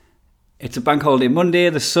It's a bank holiday Monday,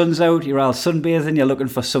 the sun's out, you're all sunbathing, you're looking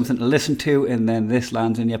for something to listen to, and then this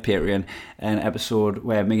lands in your Patreon, an episode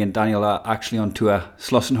where me and Daniel are actually on tour.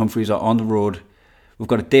 Sloss and Humphreys are on the road. We've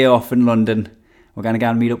got a day off in London. We're going to go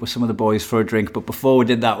and meet up with some of the boys for a drink, but before we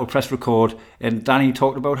did that, we pressed record, and Danny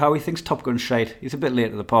talked about how he thinks Top Gun's shite. He's a bit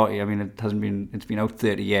late to the party. I mean, it's been out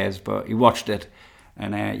 30 years, but he watched it,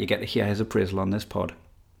 and you get to hear his appraisal on this pod.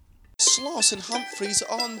 Sloss and Humphreys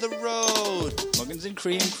on the road. Muggins and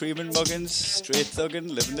cream and muggins, straight thuggin',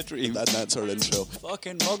 living the dream. That's our intro.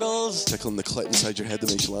 Fucking muggles. Tickling the clit inside your head that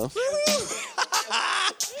makes you laugh.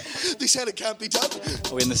 They said it can't be done.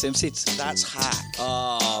 Are we in the same seats? That's hack.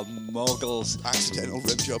 Ah, muggles. Accidental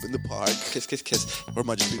rim job in the park. Kiss, kiss, kiss. Or am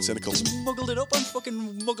I just being cynical? Muggled it up on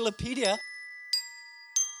fucking Mugglepedia.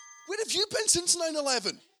 Where have you been since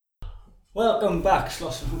 9/11? Welcome back.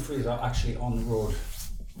 Sloss and Humphreys are actually on the road.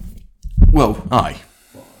 Well, aye.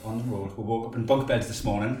 On the road. We woke up in bunk beds this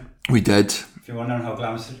morning. We did. If you're wondering how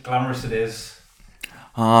glamorous it is.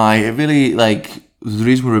 Aye, it really, the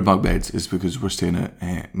reason we're in bunk beds is because we're staying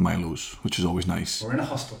at Milo's, which is always nice. We're in a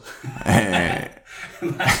hostel.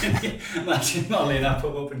 Imagine Molly and I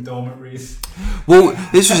put up in dormitories. Well,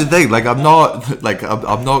 this is the thing, I'm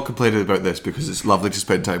not complaining about this because it's lovely to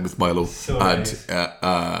spend time with Milo So and nice.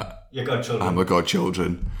 Your godchildren. and my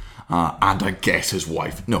godchildren. And I guess his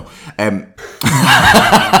wife. No. The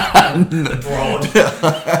broad.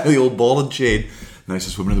 The old ball and chain.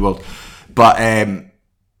 Nicest woman in the world. But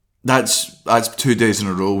that's 2 days in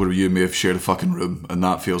a row where you and me have shared a fucking room, and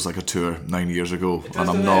that feels like a tour 9 years ago. And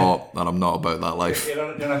I'm not about that life.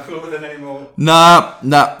 You're not cool with it anymore. Nah.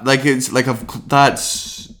 That's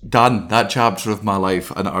done. That chapter of my life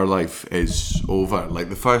and our life is over.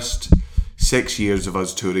 The first 6 years of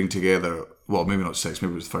us touring together. Well, maybe not 6,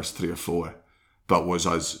 maybe it was the first 3 or 4, but was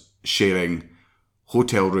us sharing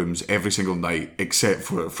hotel rooms every single night, except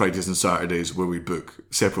for Fridays and Saturdays where we book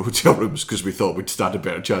separate hotel rooms because we thought we'd stand a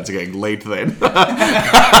better chance of getting laid then.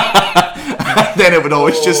 Then it would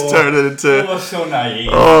always just turn into... Oh, so naive.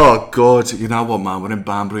 Oh, God. You know what, man? We're in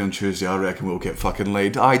Banbury on Tuesday. I reckon we'll get fucking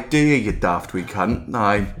laid. Aye, do you daft wee cunt.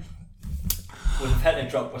 Aye. We've had to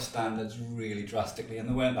drop our standards really drastically, and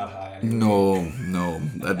they weren't that high anyway. No.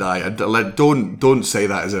 Don't say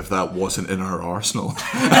that as if that wasn't in our arsenal.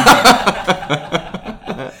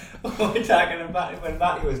 We're talking about when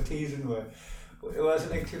Matty was teasing me. It was, I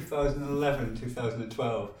think, 2011,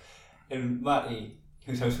 2012. And Matty,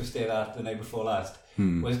 whose house we stayed at the night before last,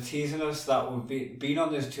 was teasing us that we'd been on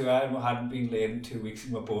this tour and we hadn't been late in 2 weeks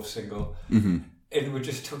and we're both single. Mm-hmm. And we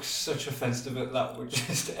just took such offence to it that we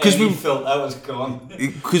just felt that was gone.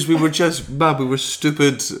 Because we were just, man, we were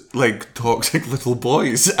stupid, toxic little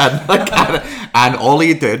boys. And and all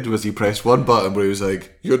he did was he pressed one button where he was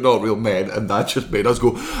like, "You're not real men," and that just made us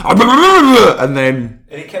go, and then...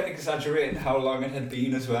 And he kept exaggerating how long it had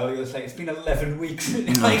been as well. He was like, "It's been 11 weeks." And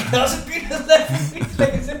it hasn't been 11 weeks.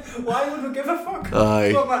 As if, why would we give a fuck?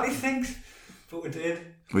 Aye. What Matty thinks. But we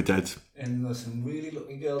did. We did. And there were some really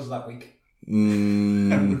lucky girls that week.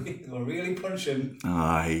 They were really punching.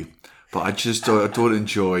 Aye, but I don't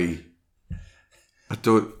enjoy. I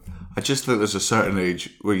just think there's a certain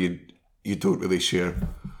age where you don't really share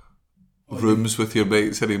rooms with your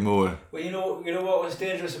mates anymore. Well, you know what was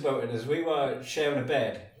dangerous about it is we were sharing a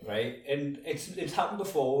bed, right? And it's happened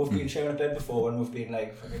before. We've been sharing a bed before, and we've been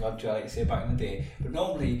fucking on tour, like you say, back in the day. But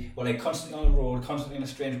normally we're constantly on the road, constantly in a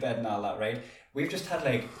strange bed and all that, right? We've just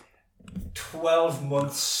had 12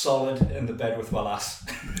 months solid in the bed with my lass.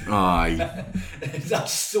 Aye.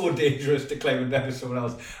 That's so dangerous to climb in bed with someone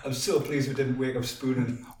else. I'm so pleased we didn't wake up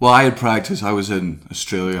spooning. Well, I had practice. I was in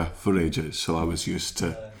Australia for ages, so I was used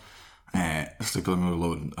to sleeping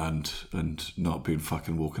alone and not being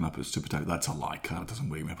fucking woken up at stupid time. That's a lie. It doesn't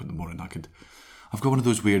wake me up in the morning. I've got one of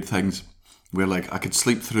those weird things where I could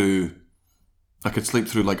sleep through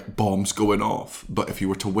bombs going off, but if you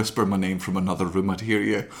were to whisper my name from another room, I'd hear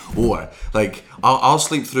you. Or I'll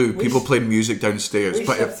sleep through people playing music downstairs. We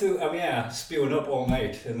slept through, spewing up all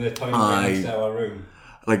night in the toilet next to our room.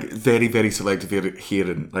 Very, very selective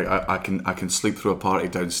hearing. I can sleep through a party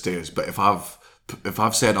downstairs, but if I've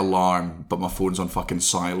set an alarm, but my phone's on fucking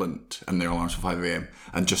silent and the alarm's for 5 a.m.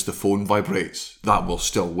 and just the phone vibrates, that will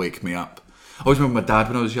still wake me up. I always remember my dad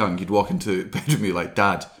when I was young. He'd walk into bed with me like,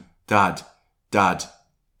 Dad,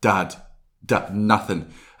 nothing.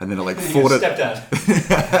 And then I 4 stepdad.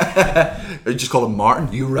 I just call him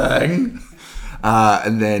Martin. You rang.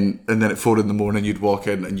 And then at 4 a.m, you'd walk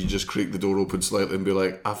in and you just creak the door open slightly and be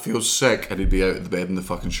like, "I feel sick," and he'd be out of the bed in the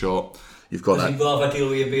fucking shop. You've got that. You'd rather deal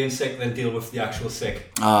with you being sick than deal with the actual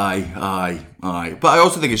sick. Aye. Aye, but I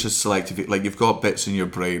also think it's just selective. Like, you've got bits in your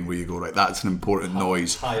brain where you go, right, that's an important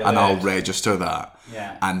noise, high and I'll alert. register that.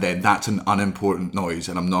 Yeah. And then that's an unimportant noise,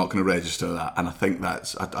 and I'm not going to register that. And I think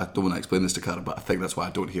that's, I don't want to explain this to Cara, but I think that's why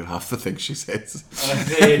I don't hear half the things she says.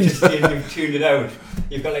 You've tuned it out.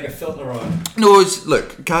 You've got like a filter on. No,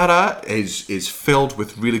 look, Cara is filled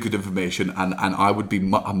with really good information, and I would be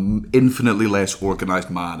an infinitely less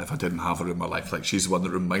organised man if I didn't have her in my life. Like, she's the one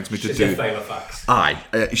that reminds me to She's do. your file of facts.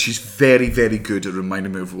 Aye, she's very, very good at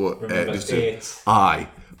reminding me of what. Remember dates. Aye,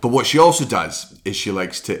 but what she also does is she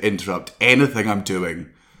likes to interrupt anything I'm doing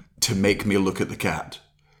to make me look at the cat.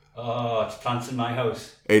 Oh, it's plants in my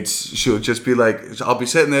house. She'll just be like, I'll be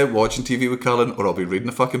sitting there watching TV with Cullen, or I'll be reading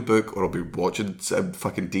a fucking book, or I'll be watching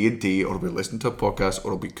fucking D&D, or I'll be listening to a podcast,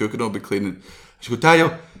 or I'll be cooking, or I'll be cleaning. She'll go,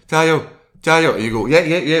 Daniel, and you go,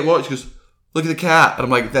 yeah, what? She goes, look at the cat, and I'm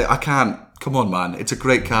like, I can't. Come on, man, it's a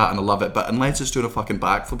great cat and I love it, but unless it's doing a fucking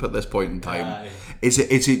backflip at this point in time, is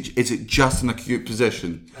it just an acute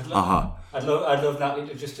position? I'd love Natalie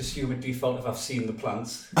to just assume a default if I've seen the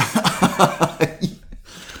plants.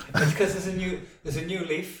 It's because there's a new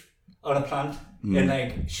leaf on a plant, and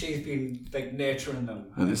like she's been like nurturing them.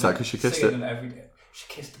 And is that because she kissed it? Them every day. She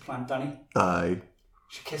kissed the plant, Danny. Aye.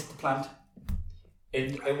 She kissed the plant.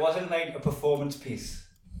 It wasn't like a performance piece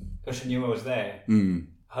because she knew I was there.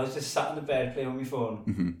 I was just sat in the bed playing on my phone,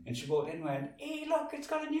 and she walked in and went, "Hey, look, it's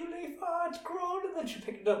got a new leaf. Oh, it's grown." And then she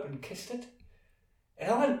picked it up and kissed it.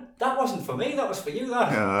 And I went, "That wasn't for me. That was for you.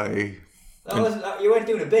 That. Aye. You weren't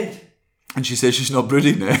doing a bit." And she says she's not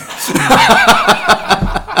brooding now.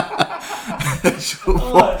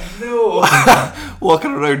 Oh no!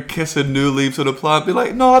 Walking around kissing new leaves on a plant, be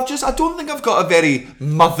like, "No, I don't think I've got a very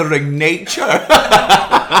mothering nature."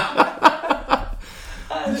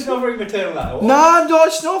 It's not very maternal at all. No,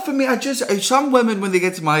 it's not for me. Some women, when they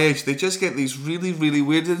get to my age, they just get these really, really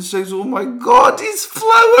weird instincts. Oh my God, he's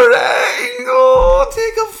flowering. Oh,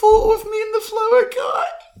 take a photo of me in the flower guy.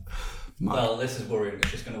 Well, this is worrying.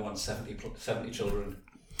 It's just going to want 70 children.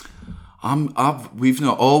 We're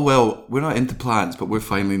not into plants, but we're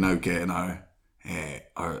finally now getting our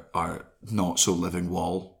not so living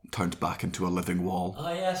wall turned back into a living wall.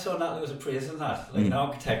 Oh yeah, so Natalie was appraising that, like an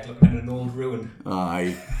architect looking at an old ruin.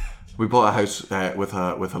 Aye, we bought a house with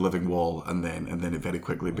a living wall, and then it very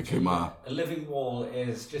quickly became a living wall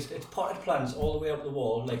is just, it's potted plants all the way up the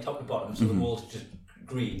wall, like top to bottom, so the wall's just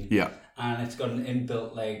green. Yeah, and it's got an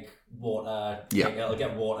inbuilt like water. Yeah, like, it'll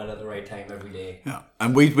get watered at the right time every day. Yeah,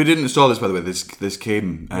 and we didn't install this, by the way. This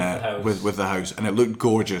came with the house, and it looked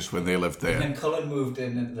gorgeous when they lived there. And then Cullen moved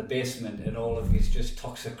into the basement, and all of these just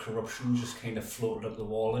toxic corruption just kind of floated up the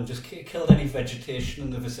wall and just killed any vegetation in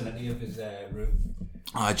the vicinity of his room.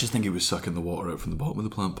 I just think he was sucking the water out from the bottom of the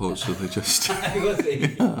plant pot, so they just Was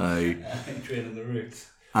he? Aye. Draining the roots,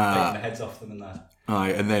 biting the heads off them and that.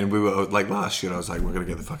 Aye, and then we were like last year. I was like, we're gonna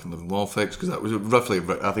get the fucking living wall fixed, because that was roughly.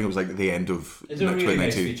 I think it was like the end of. It's a really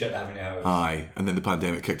nice feature to have in your house. Aye, and then the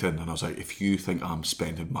pandemic kicked in, and I was like, if you think I'm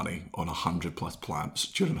spending money on 100+ plants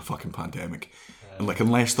during a fucking pandemic, and like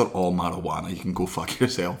unless they're all marijuana, you can go fuck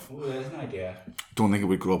yourself. Oh, there's an idea. Don't think it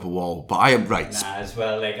would grow up a wall, but I am right. Nah, as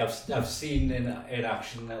well. Like I've seen in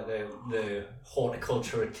action that the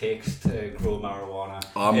horticulture it takes to grow marijuana.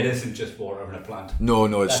 It isn't just watering a plant. No,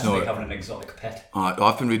 it's that's not. Like having an exotic pet.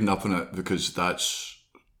 I've been reading up on it because I'd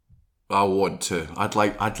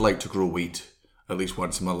like to grow weed at least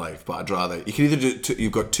once in my life, but I'd rather you can either do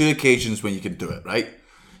you've got two occasions when you can do it, right?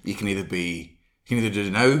 You can either do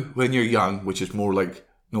it now when you're young, which is more like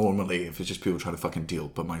normally if it's just people trying to fucking deal,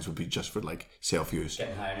 but mine would be just for like self-use.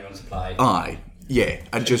 Getting high on your own supply. Aye, yeah,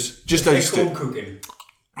 and just like home cooking.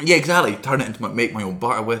 Yeah, exactly. Turn it into make my own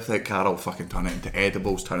butter with it. Carol fucking turn it into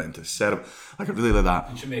edibles, turn it into syrup. Like I really like that.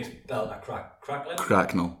 And she makes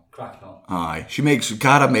cracknel. Cracknel. Aye,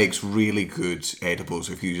 Cara makes really good edibles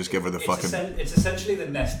if you just give her the fucking. It's essentially the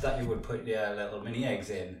nest that you would put your little mini eggs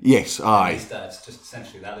in. Yes, aye. It's just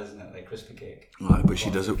essentially that, isn't it? Like crispy cake. Aye, but she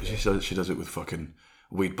does it. She does it with fucking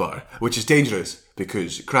wheat butter, which is dangerous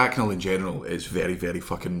because cracknel in general is very, very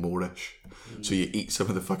fucking Moorish. So you eat some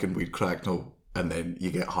of the fucking wheat cracknel, and then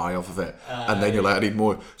you get high off of it, and then you're like, I need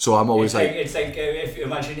more. So I'm always it's like if you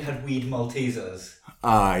imagine you had weed Maltesers.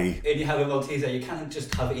 Aye. And you have a Malteser, you can't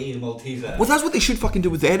just have a Malteser. Well, that's what they should fucking do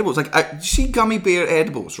with the edibles. Like, you see gummy bear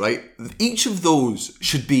edibles, right? Each of those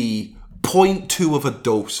should be 0.2 of a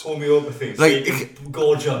dose. Homeopathy, like, so you can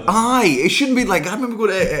gorge on them. Aye, it shouldn't be like, I remember going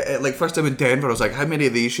to, like, first time in Denver, I was like, how many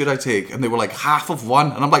of these should I take? And they were like, half of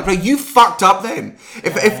one. And I'm like, right, you fucked up then.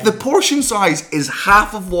 If the portion size is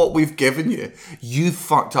half of what we've given you, you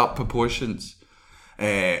fucked up proportions.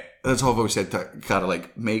 That's all I've always said to Cara,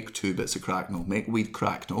 like, make 2 bits of cracknel. Make weed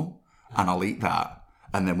cracknel, and I'll eat that.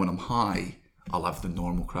 And then when I'm high, I'll have the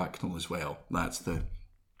normal cracknel as well. That's the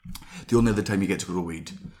only other time you get to grow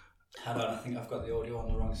weed. Hold on, I think I've got the audio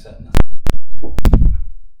on the wrong setting.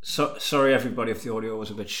 Sorry everybody if the audio was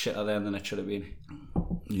a bit shitter there than it should have been.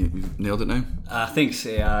 You nailed it now? I think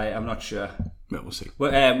so, I'm not sure. Well, we'll see. We're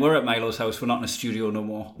at Milo's house. We're not in a studio no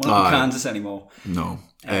more. We're not in Kansas anymore. No.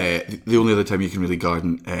 The only other time you can really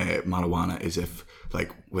garden marijuana is if,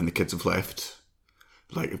 like, when the kids have left,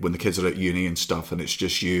 like when the kids are at uni and stuff, and it's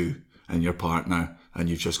just you and your partner, and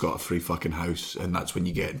you've just got a free fucking house, and that's when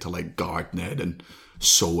you get into like gardening and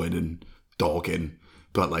sowing and dogging.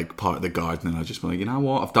 But like part of the gardening, I just been like, you know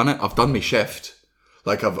what? I've done it. I've done my shift.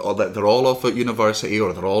 Like they're all off at university,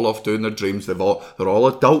 or they're all off doing their dreams. They're all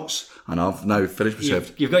adults, and I've now finished my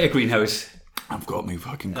shift. You've got your greenhouse. I've got my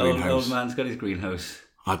fucking greenhouse. Old man's got his greenhouse.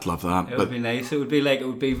 I'd love that. It would be nice. It would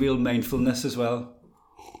be real mindfulness as well.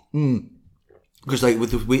 Because like with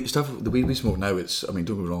the weed stuff, the weed we smoke now, it's, I mean,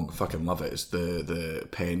 don't get me wrong, I fucking love it. It's the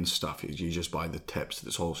pen stuff. You just buy the tips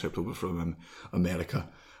that's all shipped over from America,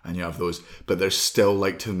 and you have those. But there's still,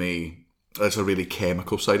 like, to me, there's a really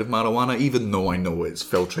chemical side of marijuana. Even though I know it's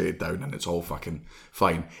filtrated down and it's all fucking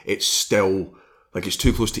fine, it's still, like, it's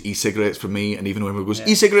too close to e-cigarettes for me. And even when everyone goes,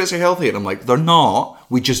 e-cigarettes are healthy, and I'm like, they're not.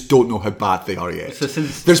 We just don't know how bad they are yet.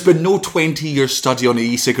 There's been no 20-year study on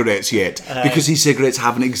e-cigarettes yet, because e-cigarettes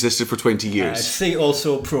haven't existed for 20 years. See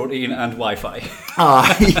also protein and Wi-Fi.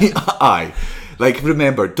 Aye. Like,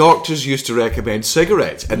 remember, doctors used to recommend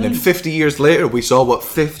cigarettes, and then 50 years later, we saw what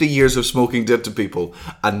 50 years of smoking did to people,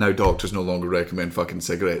 and now doctors no longer recommend fucking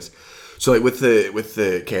cigarettes. So, like, with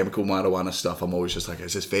the chemical marijuana stuff, I'm always just like,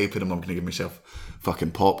 is this vaping? Am I going to give myself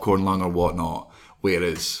fucking popcorn lung or whatnot?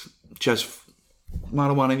 Whereas, just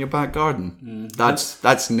marijuana in your back garden,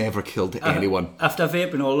 that's never killed anyone. After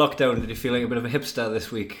vaping all lockdown, did you feel like a bit of a hipster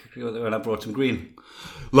this week when I brought some green?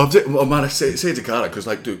 Loved it. Well, man, I say it to Cara, because,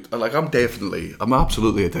 like, dude, like, I'm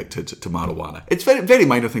absolutely addicted to marijuana. It's a very, very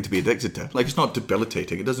minor thing to be addicted to. Like, it's not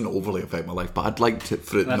debilitating. It doesn't overly affect my life, but I'd like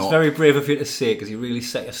for it not. That's very brave of you to say, because you really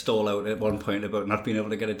set your stall out at one point about not being able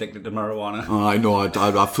to get addicted to marijuana. I know.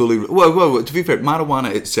 I fully. Well, to be fair,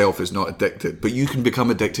 marijuana itself is not addicted, but you can become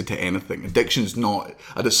addicted to anything. Addiction's not.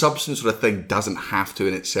 A substance or a thing doesn't have to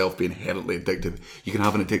in itself be inherently addictive. You can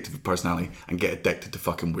have an addictive personality and get addicted to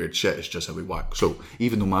fucking weird shit. It's just how we work. So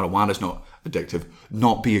even though marijuana is not addictive,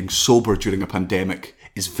 not being sober during a pandemic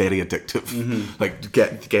is very addictive. Mm-hmm. Like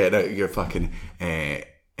get it out of your fucking like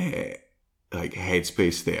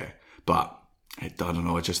headspace there. But I don't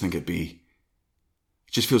know. I just think it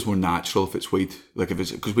just feels more natural if it's weed. Like if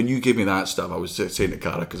it's, because when you gave me that stuff, I was saying to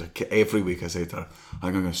Cara, because every week I say to her, I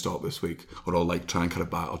think I'm going to stop this week, or I'll like try and cut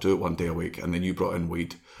it back. I'll do it one day a week, and then you brought in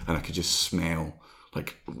weed, and I could just smell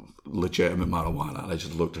like legitimate marijuana, and I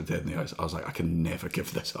just looked her dead in the eyes. I was like, I can never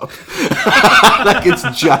give this up. Like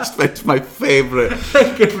it's my favourite.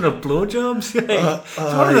 Like giving her blowjobs. It's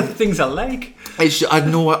one of the things I like. I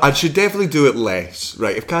know I should definitely do it less.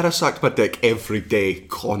 Right, if Cara sucked my dick every day,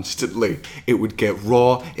 constantly, it would get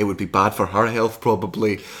raw. It would be bad for her health,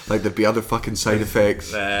 probably. Like there'd be other fucking side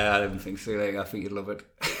effects. I don't think so. Like, I think you'd love it.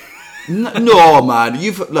 No, man,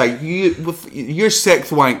 your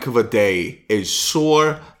sixth wank of a day is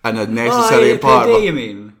sore and a necessary part. Per day, you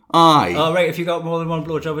mean? Aye. Oh, right. If you got more than one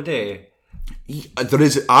blowjob a day, there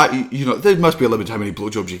is. There must be a limit to how many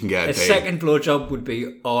blowjobs you can get a day. A second blowjob would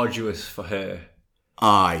be arduous for her.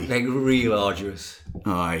 Aye. Like real arduous.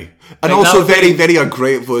 Aye. And like also very, very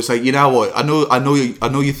ungrateful. It's like, you know what? I know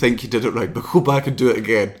you think you did it right, but go back and do it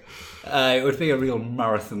again. It would be a real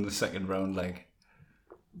marathon the second round, like.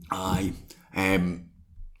 Aye.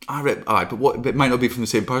 But what? It might not be from the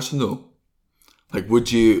same person though. Like,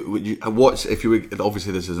 would you? What's if you were?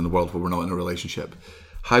 Obviously, this is in the world where we're not in a relationship.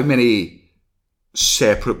 How many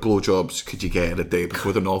separate blowjobs could you get in a day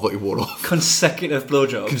before the novelty wore off? Consecutive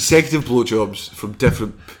blowjobs from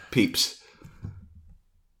different peeps.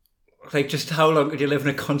 Like, just how long could you live in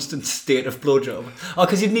a constant state of blowjob? Oh,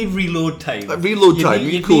 because you'd need reload time.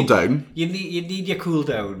 You cool down. You need your cool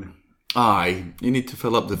down. Aye, you need to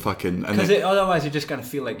fill up the fucking... Because otherwise you're just going to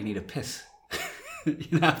feel like you need a piss.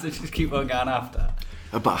 You have to just keep on going after.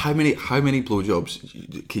 But how many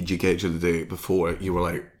blowjobs could you get during the day before you were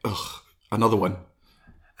like, ugh, another one?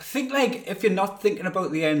 I think, like, if you're not thinking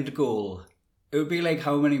about the end goal, it would be like,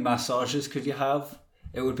 how many massages could you have?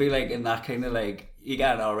 It would be like, in that kind of like, you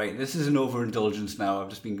get, all right, this is an overindulgence now. I've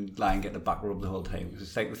just been lying getting a back rub the whole time.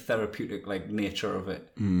 It's like the therapeutic, like, nature of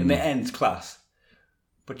it. And it ends class.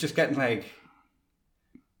 But just getting like,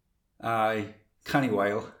 canny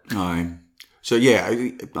while. Aye. So yeah,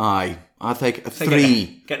 aye. I think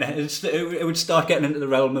 3. It would start getting into the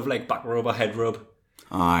realm of like back rub or head rub.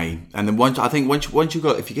 Aye, and then once you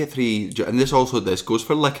got, if you get 3, and this goes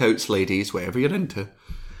for lick outs, ladies, whatever you're into.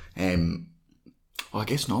 I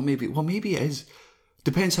guess not. Maybe it is.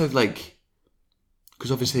 Depends how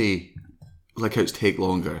because obviously lick outs take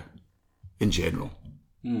longer in general.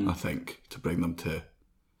 I think to bring them to.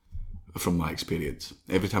 From my experience,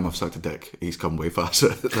 every time I've sucked a dick, he's come way faster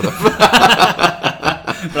than I've.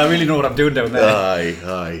 But I really know what I'm doing down there.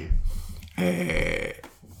 Aye.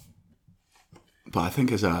 But I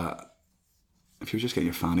think if you're just getting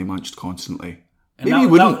your fanny munched constantly, and maybe you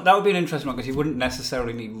wouldn't. That would be an interesting one because you wouldn't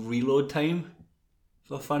necessarily need reload time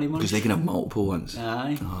for fanny munch. Because they can have multiple ones.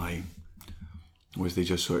 Aye. Whereas they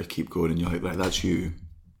just sort of keep going, and you're like, right, that's you.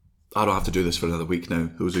 I don't have to do this for another week now.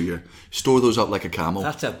 Those are your... Store those up like a camel.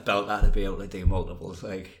 That's a belt that to be able to do multiples.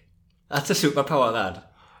 That's a superpower,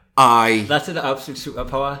 that. Aye. That's an absolute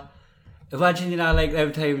superpower. Imagine,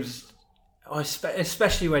 them times...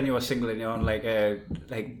 especially when you're single and you're on,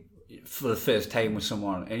 for the first time with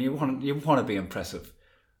someone, and you want to be impressive.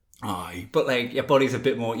 Aye. But, your body's a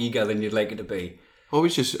bit more eager than you'd like it to be.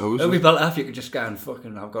 Always. It'll be built up, you could just go and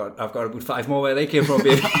fucking... I've got about 5 more where they came from,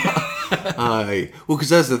 baby. Aye. Well, because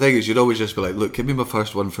that's the thing, is you'd always just be like, look, give me my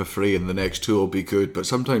first one for free and the next 2 will be good. But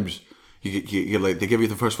sometimes you're like, they give you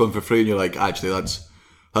the first one for free and you're like, actually, that's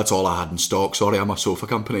all I had in stock. Sorry, I'm a sofa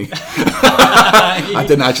company. I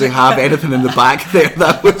didn't actually have anything in the back there.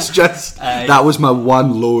 That was just, that was my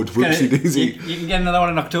one load. Whoopsie daisy. You can get another one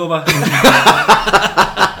in October.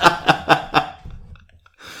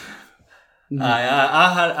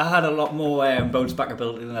 I had a lot more bounce back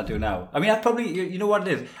ability than I do now. I mean, I probably, you know what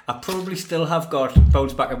it is? I probably still have got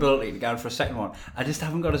bounce back ability to go for a second one. I just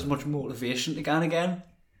haven't got as much motivation to go again.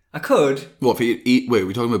 I could. What, for eat? Wait,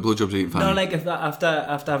 we're talking about blowjobs or eating fanny? No, if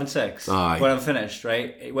after having sex, Aye. when I'm finished,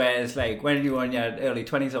 right? Whereas when you were in your early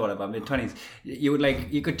 20s or whatever, mid 20s, you would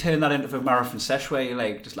you could turn that into a marathon sesh where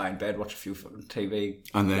you just lie in bed, watch a few TV,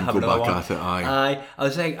 and then go back at it. Aye. I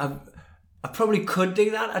was I probably could do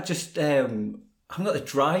that. I just haven't got the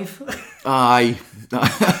drive. Aye.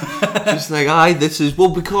 Just this is... Well,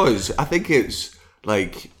 because I think it's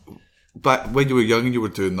back when you were young and you were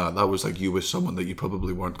doing that was you with someone that you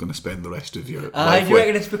probably weren't going to spend the rest of your life do you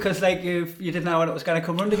reckon it's because you didn't know when it was going to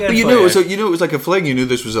come round again? But it was like a fling. You knew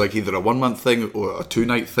this was either a 1-month thing or a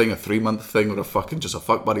 2-night thing, a 3-month thing, or a fucking just a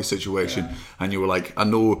fuck buddy situation. Yeah. And you were like, I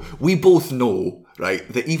know, we both know, right,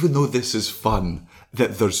 that even though this is fun,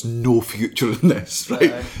 that there's no future in this,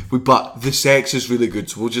 right? But the sex is really good,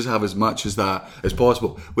 so we'll just have as much as that as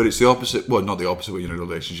possible. Where it's the opposite, well, not the opposite when you're in a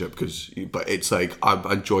relationship, but it's I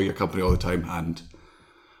enjoy your company all the time, and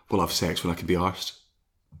we'll have sex when I can be arsed.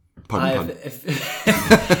 Pardon pun.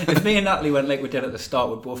 If me and Natalie went like we did at the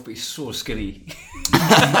start, we'd both be so skinny.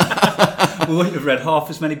 We wouldn't have read half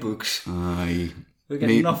as many books. Aye. We're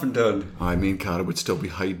getting nothing done. Aye, me and Cara would still be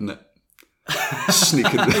hiding it.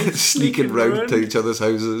 sneaking round to each other's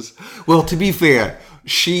houses. Well, to be fair,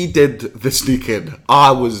 she did the sneaking.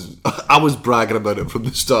 I was bragging about it from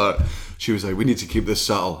the start. She was like, "We need to keep this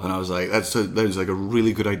subtle," and I was like, "That sounds like a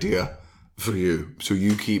really good idea for you." So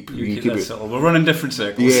you keep it subtle. We're running different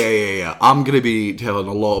circles. Yeah. I'm gonna be telling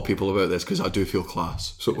a lot of people about this because I do feel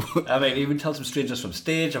class. So I mean, even tell some strangers from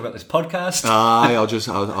stage. I've got this podcast. Aye,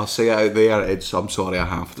 I'll say it out there. I'm sorry, I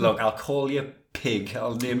have to. Look, I'll call you Pig.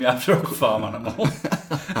 I'll name you after a farm animal.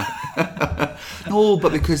 No,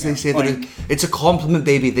 but because they say that it's a compliment,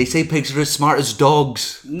 baby. They say pigs are as smart as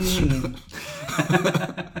dogs.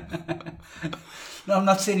 No, I'm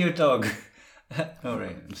not saying you're a dog. Oh,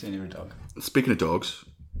 right, I'm saying you're a dog. Speaking of dogs,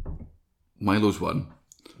 Milo's one.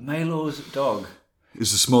 Milo's dog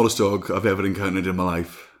is the smallest dog I've ever encountered in my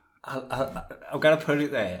life. I've got to put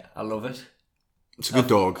it there. I love it. It's a good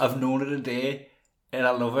dog. I've known it a day, and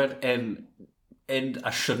I love it, and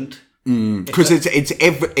I shouldn't. Because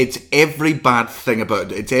it's every bad thing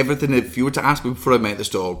about it. It's everything. If you were to ask me before I met this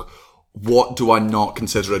dog, what do I not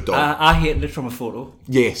consider a dog? I hated it from a photo.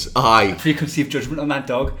 Yes, aye. Preconceived judgment on that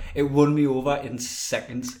dog. It won me over in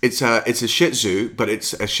seconds. It's a Shih Tzu, but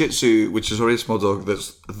it's a Shih Tzu which is already a small dog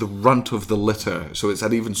that's the runt of the litter. So it's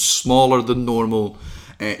an even smaller than normal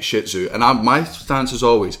Shih Tzu. And my stance is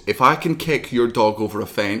always, if I can kick your dog over a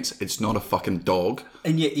fence, it's not a fucking dog.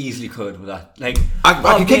 And you easily could with that. I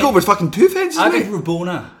can kick over fucking 2 fences. I got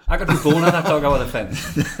Rabona that dog over the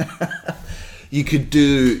fence. You could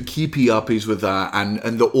do keepy uppies with that, and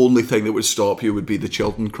the only thing that would stop you would be the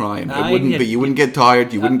children crying. It wouldn't be. You wouldn't get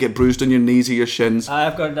tired. You wouldn't get bruised on your knees or your shins.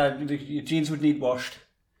 I've got your jeans would need washed.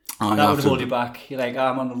 I That have would to- hold you back. You're like,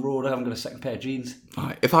 I'm on the road, I haven't got a second pair of jeans.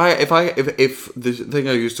 Aye. If the thing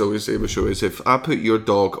I used to always say on the show is, if I put your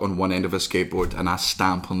dog on one end of a skateboard and I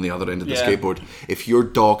stamp on the other end of the Yeah. skateboard, if your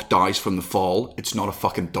dog dies from the fall, it's not a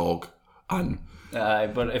fucking dog. And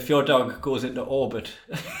But if your dog goes into orbit,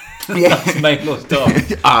 yeah, that's Milo's dog.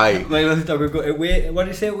 aye. Milo's dog would go. What do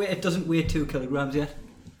you say? It doesn't weigh 2 kilograms yet.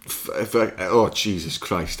 Oh Jesus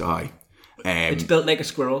Christ, aye. It's built like a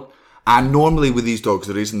squirrel. And normally with these dogs,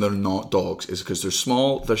 the reason they're not dogs is because they're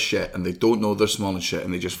small, they're shit, and they don't know they're small and shit,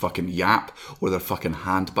 and they just fucking yap, or they're fucking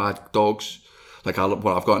handbag dogs. Like, I've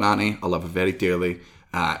got an auntie, I love her very dearly.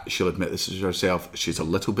 She'll admit this is herself. She's a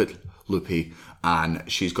little bit loopy, and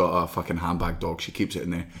she's got a fucking handbag dog. She keeps it in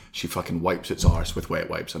there. She fucking wipes its arse with wet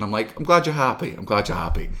wipes. And I'm like, I'm glad you're happy. I'm glad you're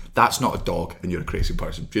happy. That's not a dog, and you're a crazy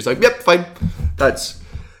person. She's like, yep, fine. That's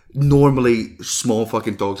normally small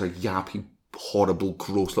fucking dogs are yappy, horrible,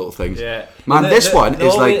 gross little things. Yeah. Man, this one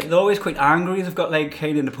is like... They're always quite angry. They've got like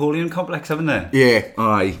kind of Napoleon complex, haven't they? Yeah,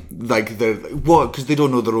 aye. Like, they're... What? Because they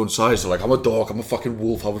don't know their own size. They're like, I'm a dog, I'm a fucking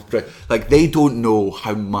wolf. Like, they don't know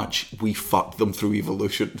how much we fucked them through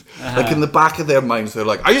evolution. Like, in the back of their minds, they're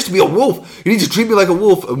like, I used to be a wolf. You need to treat me like a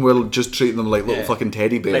wolf. And we'll just treat them like little fucking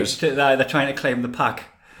teddy Like, bears. they're trying to claim the pack.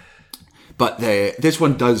 But this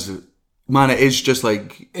one does... Man, it is just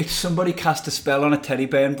like... It's somebody cast a spell on a teddy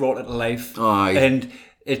bear and brought it to life. Aye. And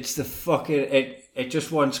it's the fucking... It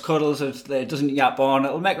just wants cuddles. It doesn't yap on.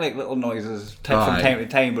 It'll make like little noises from Aye. time to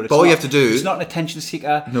time. But it's But all you not- have to do- It's not an attention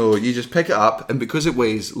seeker. No, you just pick it up, and because it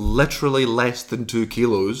weighs literally less than 2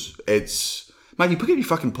 kilos, it's... Man, you put it in your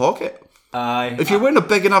fucking pocket. Aye. If you're wearing a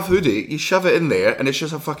big enough hoodie, you shove it in there, and it's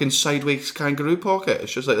just a fucking sideways kangaroo pocket.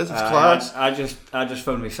 It's just like, this is class. I just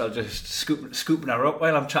found myself just scooping her up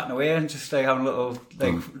while I'm chatting away and just like having a little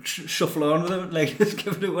like shuffle on with it, like just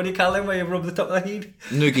giving it, what do you call them where you rub the top of the head?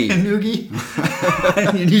 Noogie. Noogie.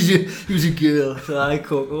 And he's a girl. So I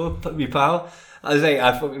Coco, put me pal. I was like,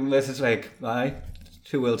 I fucking this is like, aye,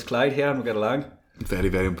 two worlds collide here and we get along. Very,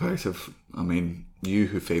 very impressive. I mean, you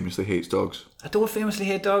who famously hates dogs. I don't famously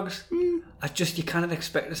hate dogs. I just, you can't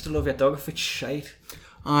expect us to love your dog if it's shite.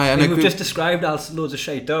 Aye, and We've just described loads of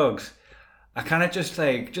shite dogs. I kind of just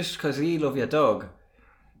like, just because you love your dog,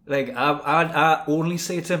 like I only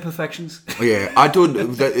see its imperfections. Yeah, I don't.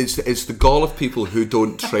 It's the gall of people who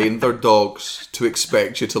don't train their dogs to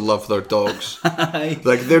expect you to love their dogs.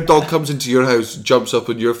 Like, their dog comes into your house, jumps up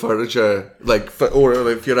on your furniture, like, or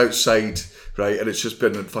if you're outside, right, and it's just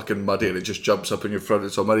been fucking muddy, and it just jumps up on your front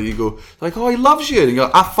of somebody, you go like, oh, he loves you, and you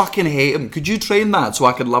go, I fucking hate him. Could you train that so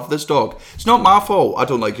I can love this dog? It's not my fault I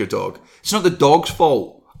don't like your dog. It's not the dog's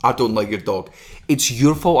fault I don't like your dog. It's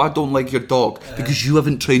your fault I don't like your dog because you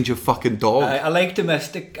haven't trained your fucking dog. I like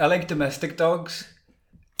domestic dogs.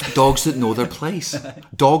 Dogs that know their place.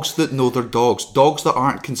 Dogs that know their dogs. Dogs that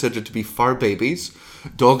aren't considered to be fur babies.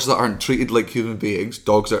 Dogs that aren't treated like human beings.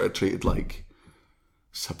 Dogs that are treated like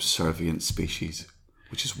subservient species,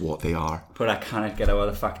 which is what they are. But I cannot get over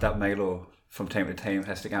the fact that Milo, from time to time,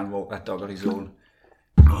 has to go and walk that dog on his own.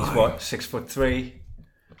 He's what, 6'3".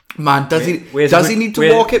 Man, does he need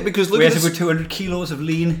to walk it? Because look at weighs this. about 200 kilos of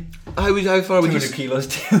lean. How far would you? 200 kilos,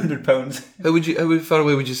 200 pounds. How far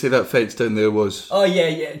away would you say that fence down there was? Oh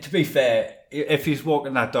yeah. To be fair, if he's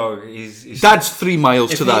walking that dog, he's That's 3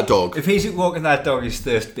 miles to that dog. If he's walking that dog, he's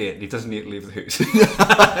thirst bait. And he doesn't need to leave the house.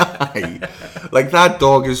 Like, that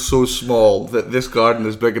dog is so small that this garden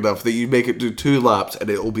is big enough that you make it do 2 laps and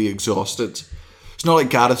it'll be exhausted. It's not like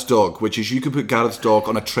Gareth's dog, which is you could put Gareth's dog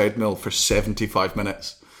on a treadmill for 75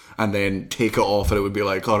 minutes and then take it off and it would be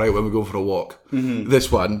like, all right, when we go for a walk. Mm-hmm.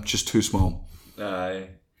 This one, just too small. Yeah,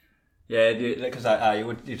 because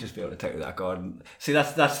you'd just be able to take that garden. See,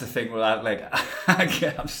 that's the thing with that. Like,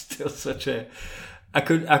 I'm still such a. I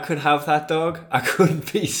could have that dog. I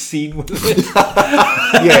couldn't be seen with it.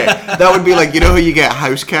 Yeah, that would be like, you know how you get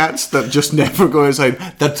house cats that just never go outside?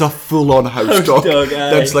 That's a full-on house dog.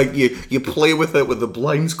 That's like you play with it with the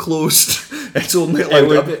blinds closed. It's only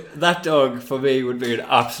like that dog for me would be an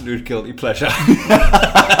absolute guilty pleasure.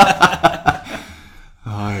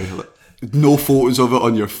 Aye, no photos of it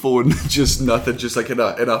on your phone, just nothing, just like in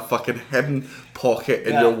a fucking hidden pocket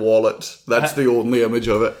in your wallet. That's the only image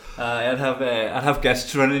of it. I'd have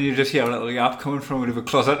guests running, you just hear a little yap coming from out of a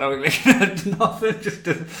closet. I was like, nothing, just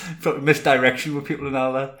a misdirection with people and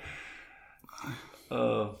all that.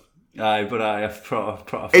 Oh, aye, but I have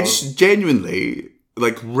proper. It's genuinely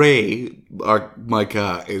like Ray, my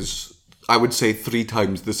cat, is, I would say, 3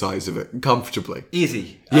 times the size of it, comfortably.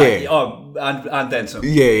 Easy. Yeah. And then some.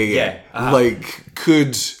 Yeah. Like,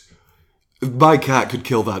 my cat could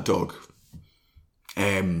kill that dog.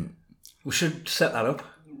 We should set that up.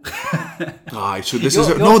 Aye, so this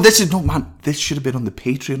this should have been on the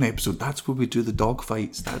Patreon episode. That's where we do the dog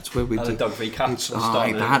fights. That's where we do the dog v cats.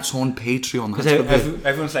 That's on Patreon. Because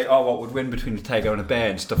everyone's like, oh, what would win between a tiger and a bear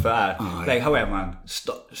and stuff like that. Aye. Like, however, man,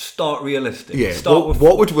 start realistic. Yeah, Start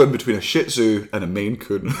what would win between a Shih Tzu and a Maine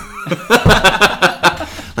Coon?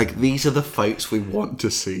 Like, these are the fights we want to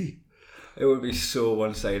see. It would be so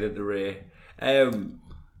one-sided to Ray.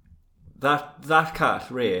 That cat,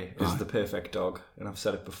 Ray, is the perfect dog, and I've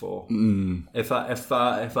said it before. If I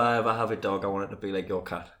ever have a dog, I want it to be like your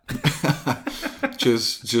cat.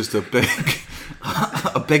 just a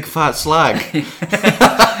big fat slag.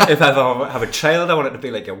 If I ever have a child, I want it to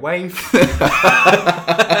be like your wife. If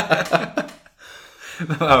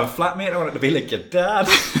I have a flatmate, I want it to be like your dad.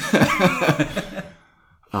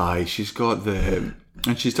 Aye, she's got the...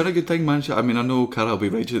 And she's done a good thing, man. I mean, I know Cara will be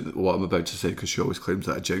right at what I'm about to say because she always claims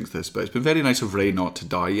that I jinxed this, but it's been very nice of Ray not to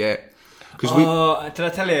die yet. Did I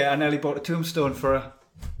tell you I nearly bought a tombstone for her?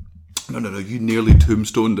 No, you nearly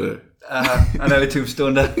tombstoned her. I nearly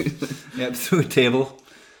tombstoned her. Yep, through a table.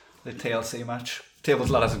 The TLC match. Tables,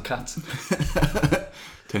 ladders and cats.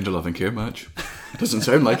 Tender love and care match. Doesn't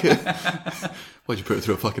sound like it. Why'd you put it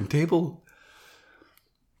through a fucking table?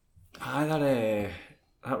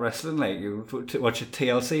 That wrestling, like, you watch a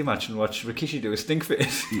TLC match and watch Rikishi do a stink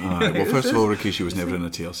face. Well, first of all, Rikishi was never in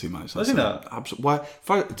a TLC match. Was he not? Absolutely. Why?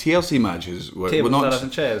 TLC matches were not... Ladders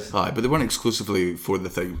and chairs. Aye, but they weren't exclusively for the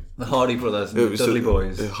thing. The Hardy Brothers and the Dudley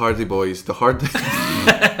Boys. The Hardy Boys. Hardy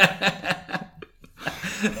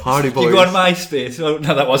Boys. You go on MySpace. Oh,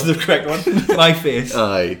 no, that wasn't the correct one. MySpace.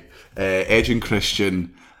 Aye. Edge and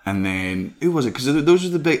Christian. And then... Who was it? Because those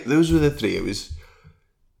were the three. It was...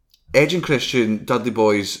 Edge and Christian, Dudley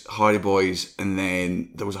Boys, Hardy Boys, and then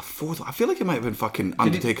there was a fourth. I feel like it might have been fucking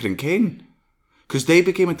Undertaker and Kane, because they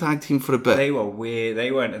became a tag team for a bit. They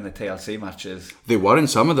weren't in the TLC matches. They were in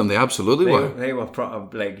some of them. They absolutely were. They were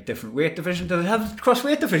like different weight divisions. Did they have cross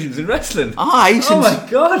weight divisions in wrestling? Aye. Oh my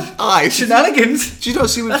god. Aye. Shenanigans. Do you not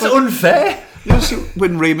see? That's unfair. You know, see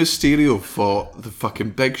when Rey Mysterio fought the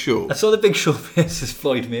fucking Big Show? I saw the Big Show versus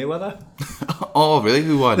Floyd Mayweather. Oh, really?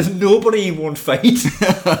 Who won? There's nobody he won't fight.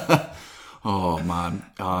 Oh, man.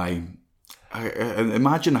 I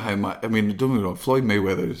imagine how much... I mean, don't get me wrong, Floyd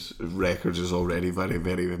Mayweather's records is already very,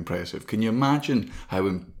 very impressive. Can you imagine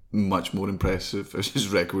how much more impressive his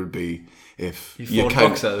record would be if you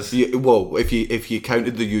boxers? If you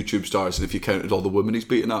counted the YouTube stars and if you counted all the women he's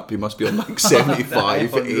beaten up, he must be on like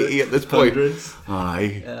 75, 80 at this point. Hundreds.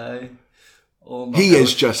 Aye. He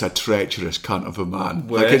is just a treacherous cunt of a man.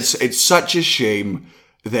 Like, it's such a shame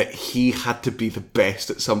that he had to be the best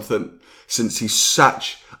at something, since he's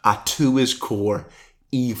such a to his core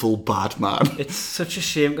evil bad man. It's such a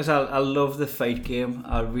shame because I love the fight game,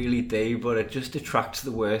 I really do, but it just attracts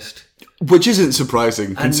the worst. Which isn't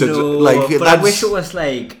surprising, considering but I wish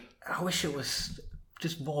it was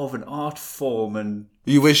just more of an art form. And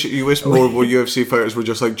you wish more UFC fighters were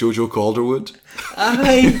just like Jojo Calderwood.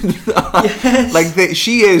 Yes. Like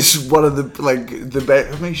she is one of the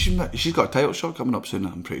best. I mean, she's got a title shot coming up soon.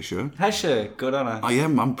 I'm pretty sure. Has she? Good on her. I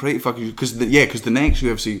am. I'm pretty fucking because the next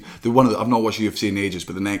UFC, I've not watched UFC in ages,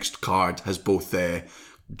 but the next card has both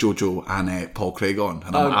Jojo and Paul Craig on,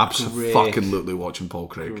 and I'm absolutely watching Paul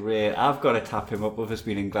Craig. Great. I've got to tap him up with us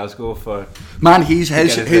being in Glasgow for... Man, he's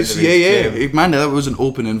his man, that was an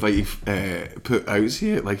open invite he put out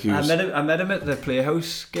here. Like I met him at the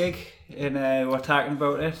Playhouse gig, and we were talking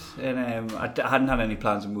about it, and I hadn't had any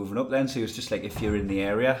plans of moving up then, so he was just like, if you're in the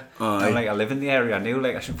area, I'm like, I live in the area, I knew,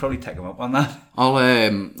 like, I should probably take him up on that.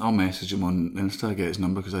 I'll message him on Insta, get his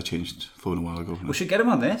number, because I changed phone a while ago. We should get him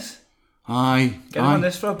on this. Get him on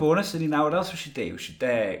this for a bonus. And you know what else we should do? We should,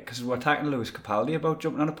 because we were talking to Lewis Capaldi about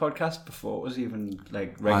jumping on a podcast before it was even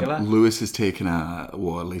like regular. Lewis has taken at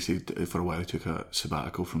least for a while he took a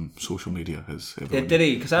sabbatical from social media. Did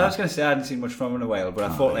he? Because I was going to say I hadn't seen much from him in a while, but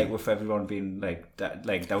I thought like with everyone being like that,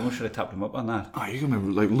 like that one should have tapped him up on that. You can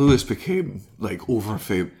remember like Lewis became like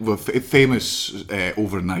famous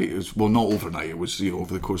overnight. Well, not overnight. It was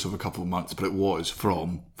over the course of a couple of months, but it was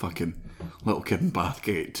from fucking little kid in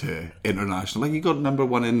Bathgate to international. Like, he got number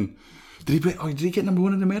one in... Did he get number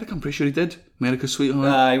one in America? I'm pretty sure he did. America's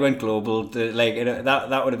Sweetheart. He went global.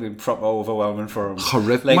 That would have been proper overwhelming for him.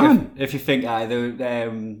 Horrific, like, man. If you think, I've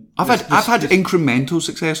had incremental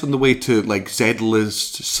success on the way to like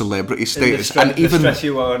Z-list celebrity status, and even the stress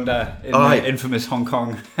you were under in the infamous Hong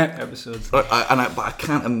Kong episodes. But I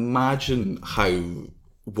can't imagine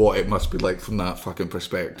what it must be like from that fucking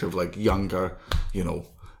perspective. Like younger, you know,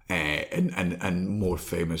 and more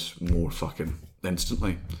famous, more fucking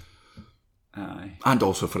instantly. Aye. And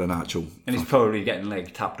also for an actual... And he's probably getting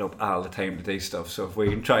like tapped up all the time to do stuff. So if we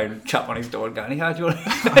can try and chap on his door and go, "Any do you want to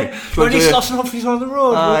Sloss and Humphreys on the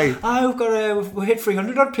road? Aye. We hit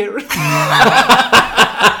 300 on Patreon."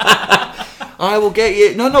 I will get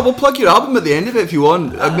you. No, we'll plug your album at the end of it if you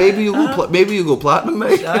want. Maybe you go. Maybe you go platinum,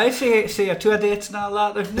 mate. I see your tour dates and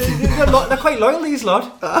all that. They're quite loyal, these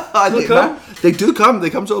lot. They do come. They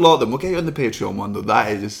come to a lot of them. We'll get you on the Patreon one though.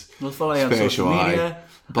 That is we'll follow you on social media.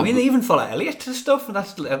 I mean, they even follow Elliot and stuff, and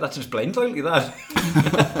that's just blind loyalty. That.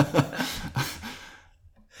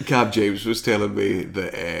 Cab James was telling me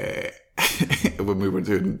that when we were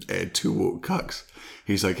doing Two Woke Cucks,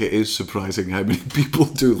 he's like, it is surprising how many people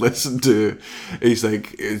do listen to. He's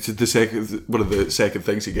like, it's one of the second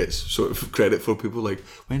things he gets sort of credit for. People like,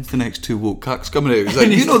 when's the next Two Woke Cucks coming out?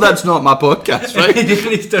 He's like, that's not my podcast, right?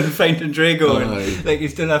 He's done Finding Drago, and like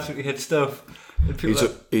he's done absolutely hit stuff.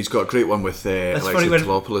 He's got a great one with Alexis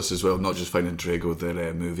Tolopoulos as well, not just Finding Drago,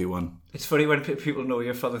 their movie one. It's funny when people know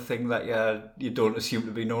you for the thing that you don't assume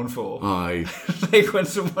to be known for. Aye. Like when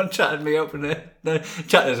someone chatted me up and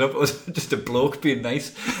chatted us up, it was just a bloke being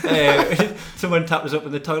nice. Someone tapped us up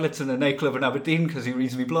in the toilets in a nightclub in Aberdeen because he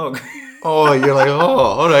reads me blog. Oh, you're like,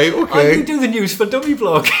 alright, okay. You do the News for Dummy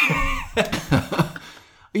blog.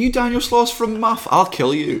 Are you Daniel Sloss from Muff? I'll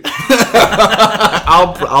kill you.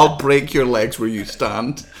 I'll break your legs where you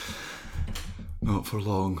stand. Not for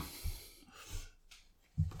long.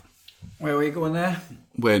 Where were you going there?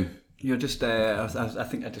 When? You're just I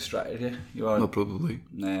think I distracted you. You are. No, probably.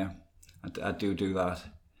 Nah, I do that.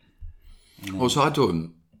 Also,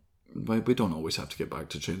 we don't always have to get back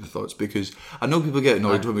to train of thoughts because I know people get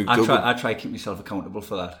annoyed when we go. I try to keep myself accountable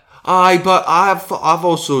for that. Aye, but I've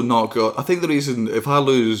also not got. I think the reason if I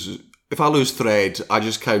lose thread, I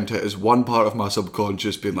just count it as one part of my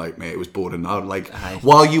subconscious being like, mate, it was boring.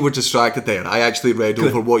 While you were distracted there, I actually read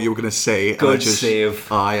over what you were going to say. Good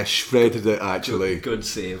save. I shredded it actually. Good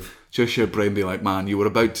save. Just your brain being like, man, you were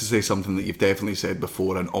about to say something that you've definitely said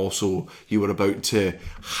before, and also you were about to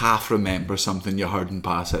half remember something you heard and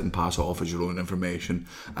pass it off as your own information,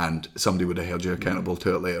 and somebody would have held you accountable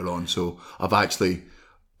to it later on. So I've just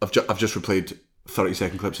replayed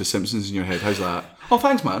 30-second clips of Simpsons in your head. How's that? Oh,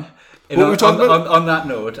 thanks, man. What were we talking about? On that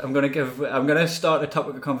note, I'm going to start a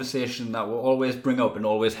topic of conversation that we'll always bring up and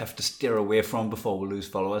always have to steer away from before we lose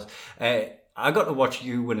followers. I got to watch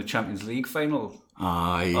you win a Champions League final.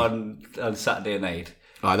 Aye. On Saturday night.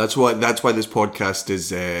 Aye, that's why this podcast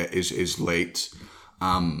is late.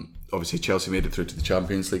 Obviously, Chelsea made it through to the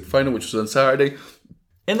Champions League final, which was on Saturday.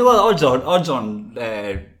 In the world, odds on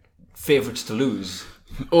favourites to lose.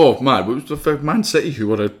 Oh man, it was Man City who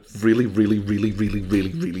were a really, really, really, really,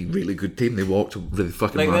 really, really, really good team. They walked really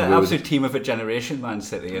fucking like the absolute team of a generation, Man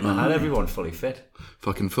City, and they had everyone fully fit.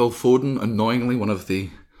 Fucking Phil Foden, annoyingly one of the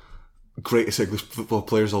greatest English football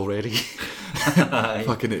players already.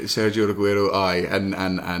 Fucking Sergio Aguero, aye,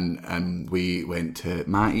 and we went to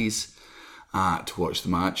Matty's to watch the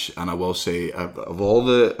match, and I will say of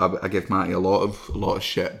all I give Matty a lot of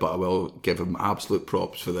shit, but I will give him absolute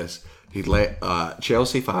props for this. He'd let a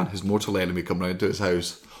Chelsea fan, his mortal enemy, come round to his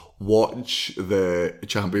house, watch the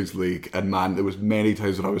Champions League, and man, there was many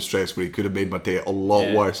times when I was stressed where he could have made my day a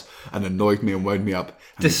lot worse and annoyed me and wound me up.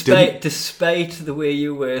 And despite the way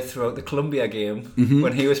you were throughout the Colombia game,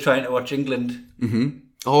 when he was trying to watch England. Mm-hmm.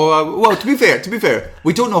 Oh, well, to be fair,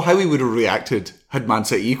 we don't know how he would have reacted had Man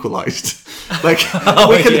City equalised. Like,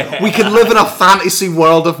 we can live in a fantasy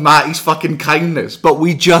world of Matty's fucking kindness, but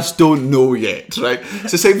we just don't know yet, right?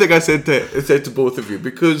 It's the same thing I said to both of you,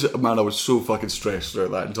 because, man, I was so fucking stressed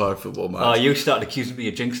throughout that entire football match. Oh, you started accusing me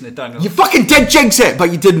of jinxing it, Daniel. You fucking did jinx it,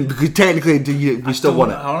 but you didn't, because technically we still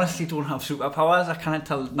won it. I honestly don't have superpowers. I can't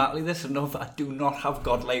tell Natalie this enough. I do not have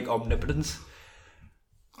godlike omnipotence.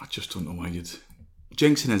 I just don't know why you'd...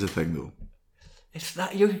 Jinxing is a thing, though. It's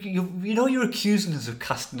that you know you're accusing us of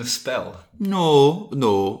casting a spell.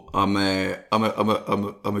 No.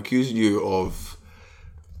 I'm accusing you of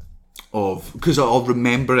because I'll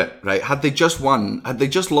remember it, right? Had they just won, had they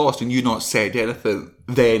just lost, and you not said anything,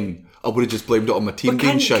 then I would have just blamed it on my team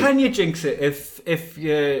being shite. Can you jinx it if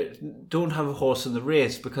you don't have a horse in the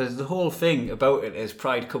race? Because the whole thing about it is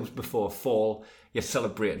pride comes before a fall. You're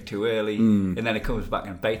celebrating too early, and then it comes back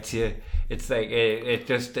and bites you. It's like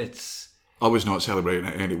it's. I was not celebrating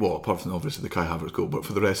it apart from obviously the Kai Havertz goal, but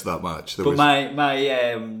for the rest of that match,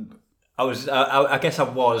 my I guess I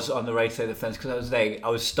was on the right side of the fence because I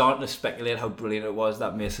was starting to speculate how brilliant it was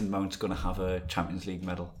that Mason Mount's going to have a Champions League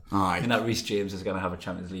medal. Aye. And that Reece James is going to have a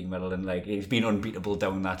Champions League medal, and like he's been unbeatable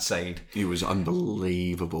down that side. He was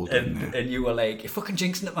unbelievable, didn't he? And you were like, you're fucking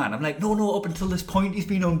jinxing it, man. I'm like, no, up until this point he's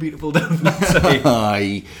been unbeatable down that side.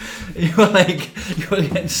 Aye. You were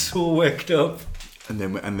getting so worked up. And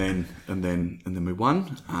then we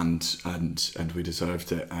won, and we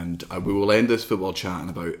deserved it. And we will end this football chat in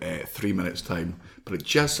about 3 minutes' time. But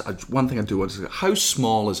one thing I do want to say: how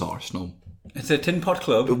small is Arsenal? It's a tin pot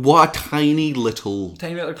club. What a tiny little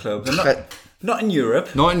club. They're not in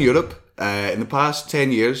Europe. Not in Europe. In the past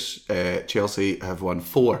 10 years, Chelsea have won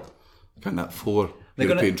 4. Count that, 4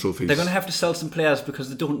 European trophies. They're going to have to sell some players because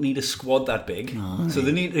they don't need a squad that big. Aye. So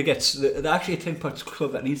they need to get. They're actually a tin pot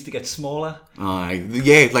club that needs to get smaller. Aye,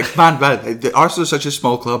 yeah, like man, Arsenal is such a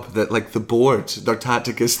small club that like the board, their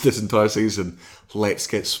tactic is this entire season: let's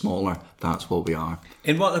get smaller. That's what we are.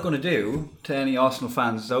 And what they're going to do to any Arsenal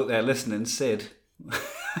fans out there listening, Sid,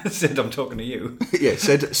 I'm talking to you. Yeah,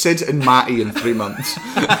 Sid and Matty in 3 months.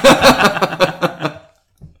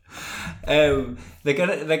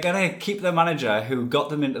 They're gonna keep the manager who got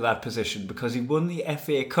them into that position because he won the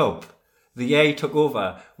FA Cup the year he took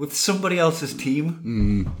over with somebody else's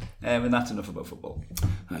team. And that's enough about football.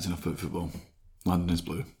 That's enough about football. London is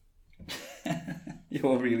blue. You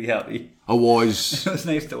were really happy. I was. It was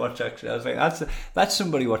nice to watch, actually. I was like, that's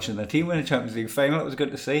somebody watching their team win a Champions League final. It was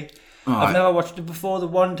good to see. I've never watched it before. The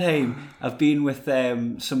one time I've been with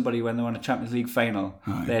somebody when they won a Champions League final,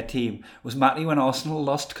 their team, was Matty when Arsenal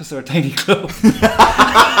lost because they're a tiny club.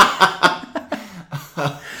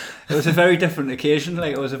 It was a very different occasion.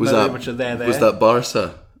 Like, it was very much a there. Was that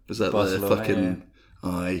Barca? Was that Barcelona, the fucking... Yeah.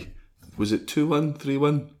 Aye. Was it 2-1,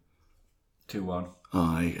 3-1? 2-1.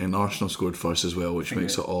 Aye, and Arsenal scored first as well, which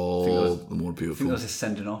makes it all the more beautiful. I think there was a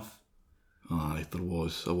sending off. Aye, there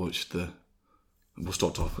was. I watched the... We'll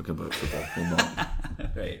stop talking about football. We'll not.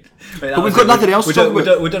 Right, but we've got nothing else to talk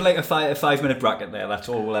about. We've done like a 5-minute bracket there. That's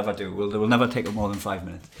all we'll ever do. We'll never take it more than 5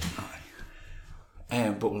 minutes.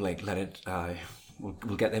 But we'll like let it.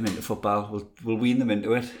 We'll get them into football. We'll wean them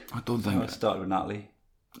into it. I don't think. It started with Natalie.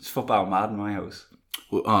 It's football mad in my house.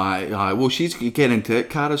 Well, aye. Well, she's getting into it.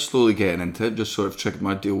 Cara's slowly getting into it. Just sort of tricked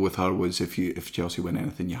my deal with her was if Chelsea win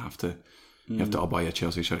anything, you have to. I'll buy a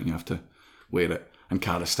Chelsea shirt and you have to wear it. And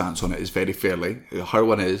Cara's stance on it is very fairly. Her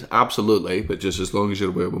one is absolutely, but just as long as you're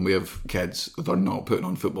aware, when we have kids, they're not putting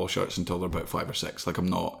on football shirts until they're about 5 or 6. Like we're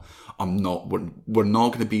not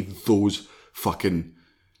going to be those fucking.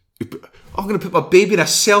 I'm going to put my baby in a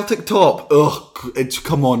Celtic top. Ugh,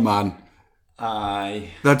 come on, man.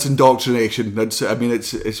 Aye. That's indoctrination. It's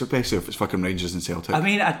especially if it's fucking Rangers and Celtic. I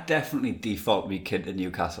mean, I'd definitely default me kid to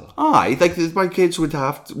Newcastle. Aye, like my kids would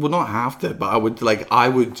have to, well, not have to, but I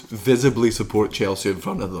would visibly support Chelsea in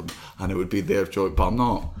front of them, and it would be their choice. But I'm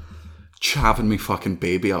not chaving me fucking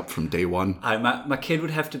baby up from day one. Aye, my kid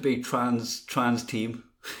would have to be trans team.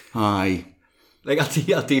 Aye, like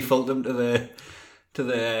I'll default them to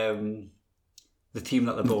the team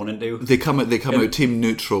that they're born into. They come out team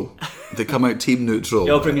neutral. They come out team neutral.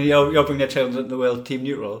 You're bringing your child into the world team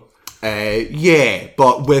neutral. Yeah,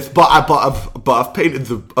 but I've painted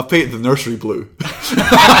the nursery blue.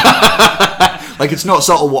 Like it's not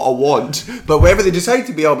sort of what I want, but whatever they decide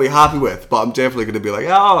to be, I'll be happy with. But I'm definitely going to be like,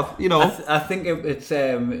 I think it's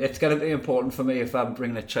going to be important for me if I'm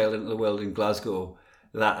bringing a child into the world in Glasgow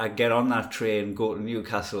that I get on that train, go to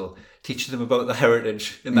Newcastle, teach them about the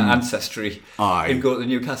heritage and the ancestry, and go to the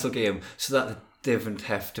Newcastle game, so that they don't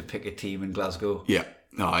have to pick a team in Glasgow. Yeah.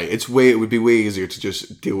 Aye, it would be way easier to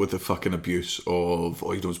just deal with the fucking abuse of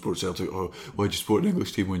you don't support Celtic, or why do you support an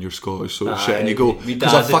English team when you're Scottish, so shit, and you go,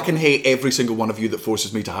 because I fucking hate every single one of you that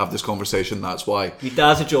forces me to have this conversation, that's why. My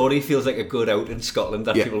dad's a Geordie feels like a good out in Scotland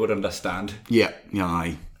that people would understand. Yeah,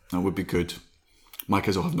 aye, that would be good. My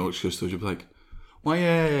kids will have no excuse though, you'll be like, why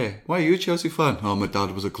are you a Chelsea fan? Oh, my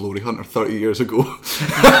dad was a glory hunter 30 years ago.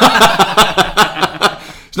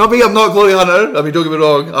 It's not me, I'm not a glory hunter. I mean, don't get me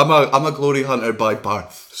wrong, I'm a glory hunter by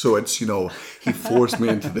birth. So it's, he forced me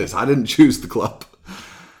into this. I didn't choose the club.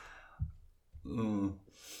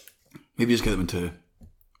 Maybe just get them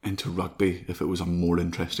into rugby if it was a more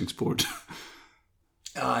interesting sport.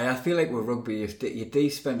 I feel like with rugby, you do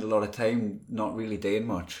spend a lot of time not really doing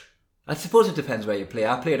much. I suppose it depends where you play.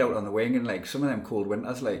 I played out on the wing, and like some of them cold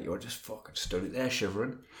winters, like you're just fucking stood there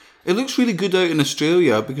shivering. It looks really good out in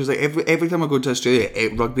Australia because like every time I go to Australia,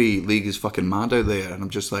 rugby league is fucking mad out there, and I'm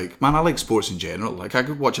just like, man, I like sports in general. Like I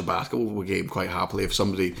could watch a basketball game quite happily if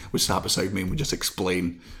somebody would stand beside me and would just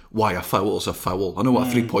explain why a foul is a foul. I know what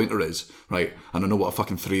a 3-pointer is, right, and I know what a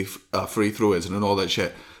fucking free throw is, and I know all that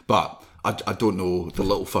shit. But I don't know the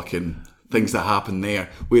little fucking things that happen there.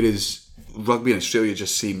 Whereas rugby in Australia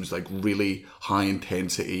just seems like really high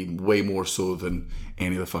intensity, way more so than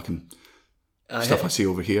any of the fucking stuff I see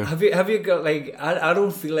over here. Have you got like? I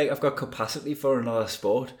don't feel like I've got capacity for another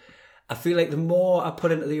sport. I feel like the more I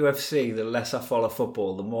put into the UFC, the less I follow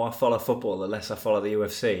football. The more I follow football, the less I follow the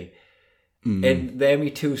UFC. And they're my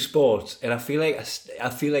two sports, and I feel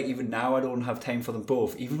like even now I don't have time for them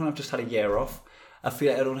both. Even when I've just had a year off, I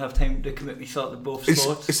feel like I don't have time to commit myself to both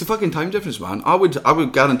sports. It's the fucking time difference, man. I would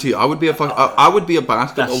guarantee I would be a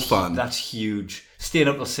basketball fan. That's huge. Staying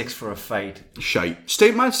up till 6 for a fight. Shite.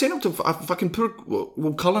 Staying up till fucking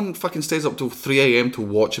Cullen fucking stays up till 3 a.m. to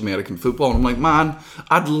watch American football. And I'm like, man,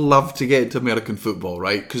 I'd love to get into American football,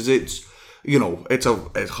 right? Because it's,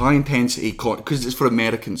 it's high intensity, because it's for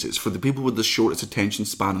Americans. It's for the people with the shortest attention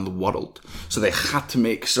span in the world. So they had to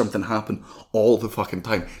make something happen all the fucking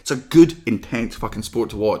time. It's a good, intense fucking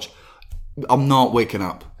sport to watch. I'm not waking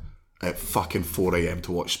up at fucking 4 a.m.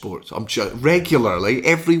 to watch sports. I'm just regularly,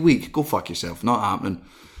 every week. Go fuck yourself. Not happening.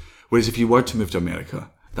 Whereas if you were to move to America,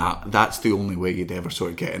 that's the only way you'd ever sort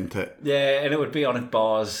of get into it. Yeah, and it would be on at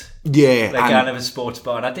bars. Yeah. Like I live in a sports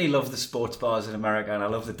bar, and I do love the sports bars in America, and I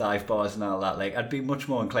love the dive bars and all that. Like, I'd be much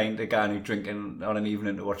more inclined to go and drinking on an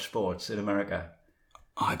evening to watch sports in America.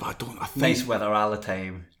 I think nice weather all the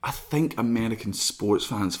time. I think American sports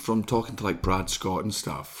fans, from talking to like Brad Scott and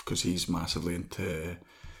stuff, because he's massively into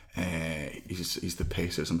he's the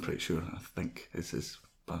Pacers, I'm pretty sure. I think is his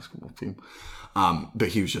basketball team. But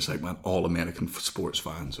he was just like, man, all American sports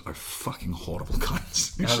fans are fucking horrible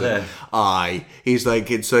cunts. Aye. He's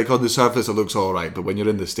like, it's like on the surface it looks alright, but when you're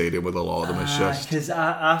in the stadium with a lot of them, it's just. Because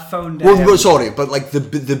I found. Well, sorry, but like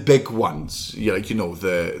the big ones,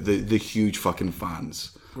 the huge fucking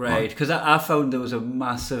fans. Right, because I found there was a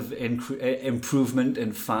massive improvement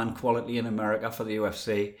in fan quality in America for the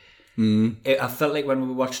UFC. I felt like when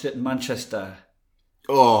we watched it in Manchester,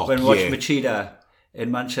 when we watched Machida in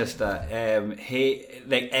Manchester,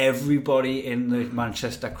 everybody in the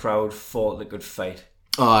Manchester crowd thought they could fight.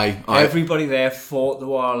 Aye. Everybody there thought they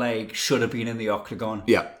were should have been in the octagon.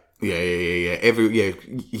 Yeah.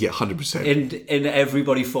 100%. And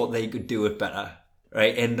everybody thought they could do it better.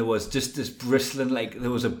 Right, and there was just this bristling, there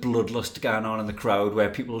was a bloodlust going on in the crowd where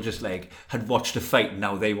people just had watched a fight and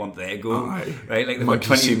now they want their go. Aye. Right, like they've monkey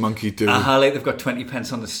got 20 see, monkey do. Like they've got 20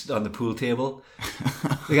 pence on the pool table.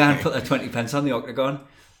 They can't put their 20 pence on the octagon.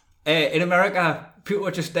 In America, people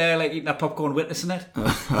are just there eating their popcorn, witnessing it. Be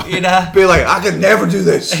like, I could never do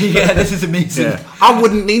this. Yeah, this is amazing. Yeah. I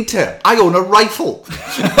wouldn't need to. I own a rifle.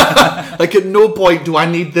 At no point do I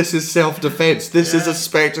need this as self-defense. This is a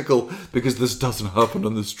spectacle because this doesn't happen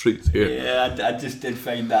on the streets here. Yeah, I just did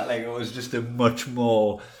find that it was just a much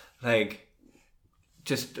more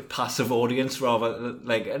just a passive audience rather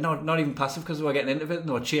not even passive because they were getting into it and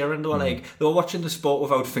they were cheering. They were they were watching the sport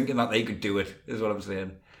without thinking that they could do it. Is what I'm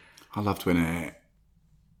saying. I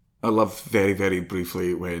loved very, very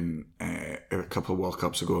briefly when a couple of World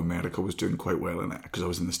Cups ago America was doing quite well in it because I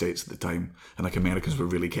was in the States at the time and Americans were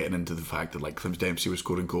really getting into the fact that Clem Dempsey was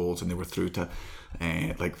scoring goals and they were through to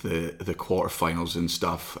the quarterfinals and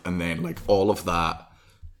stuff, and then all of that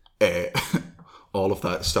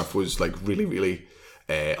stuff was really, really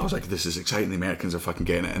I was like, this is exciting, the Americans are fucking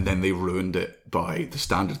getting it, and then they ruined it by the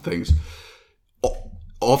standard things.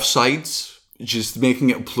 Offsides, just making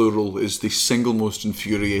it plural is the single most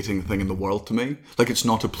infuriating thing in the world to me. It's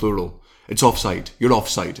not a plural. It's offside. You're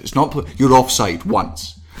offside. It's not. You're offside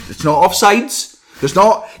once. It's not offsides. There's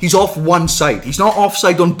not. He's off one side. He's not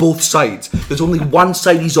offside on both sides. There's only one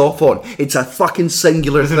side he's off on. It's a fucking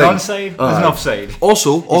singular thing. There's an onside. There's an offside.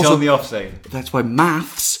 Also, he's on the offside. That's why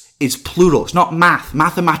maths is plural. It's not math.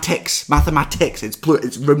 Mathematics. It's plural.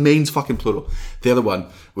 It remains fucking plural. The other one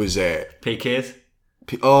was PKs.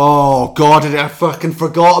 Oh God! I fucking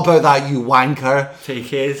forgot about that, you wanker.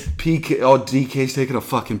 PK. Oh, DK's taking a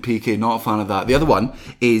fucking PK. Not a fan of that. The other one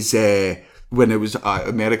is when it was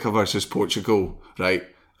America versus Portugal, right?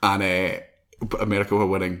 And America were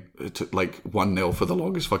winning 1-0 for the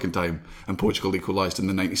longest fucking time, and Portugal equalised in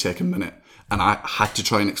the 92nd minute. And I had to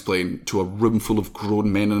try and explain to a room full of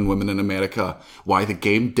grown men and women in America why the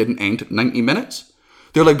game didn't end at 90 minutes.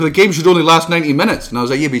 They're like, but the game should only last 90 minutes. And I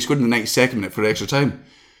was like, yeah, but he scored in the 92nd minute for extra time.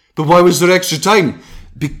 But why was there extra time?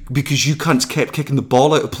 because you cunts kept kicking the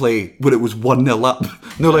ball out of play when it was 1-0 up.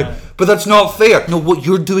 No, like, but that's not fair. No, what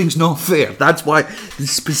you're doing's not fair. That's why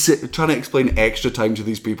trying to explain extra time to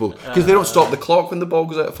these people, because they don't stop the clock when the ball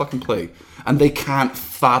goes out of fucking play, and they can't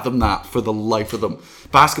fathom that for the life of them.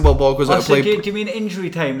 Basketball ball goes out of play. Do you mean injury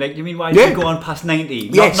time? Like, you mean why did you go on past 90?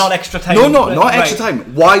 Yes. Not extra time. No, not extra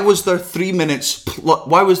time. Why was there 3 minutes?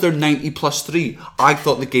 Why was there 90 plus 3? I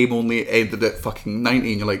thought the game only ended at fucking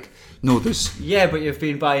 90, and you're like, no, there's... Yeah, but you've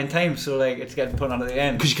been buying time, so like it's getting put on at the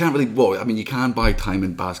end. Because you can't really... Well, I mean, you can buy time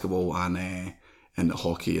in basketball and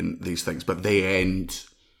hockey and these things, but they end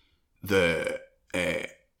the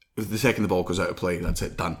second the ball goes out of play, that's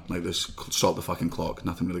it, done. Like, there's stop the fucking clock,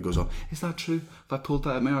 nothing really goes on. Is that true? If I pulled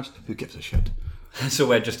that out of my arse, who gives a shit? So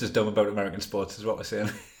we're just as dumb about American sports, is what we're saying.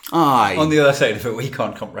 Aye. On the other side of it, we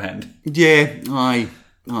can't comprehend. Yeah, aye.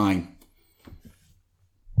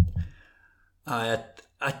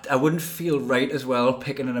 I wouldn't feel right as well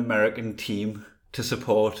picking an American team to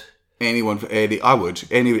support. Anyone for Eddie, I would.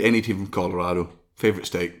 Any team from Colorado. Favourite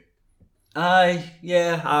state. I do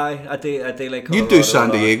like Colorado. You'd do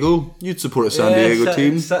San Diego. You'd support a San Diego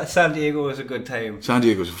team. San Diego was a good time. San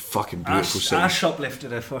Diego's a fucking beautiful city. I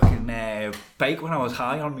shoplifted a fucking bike when I was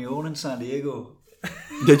high on my own in San Diego.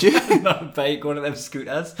 Did you? Not a bike, one of them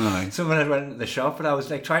scooters. Aye. Someone had went into the shop and I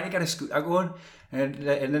was like trying to get a scooter going, and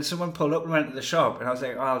then someone pulled up and went to the shop and I was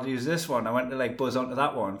like, oh, I'll use this one. I went to like buzz onto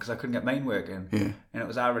that one because I couldn't get mine working. Yeah. And it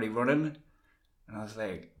was already running. And I was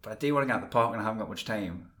like, but I do want to get out the park and I haven't got much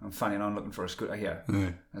time. I'm fanning on looking for a scooter here.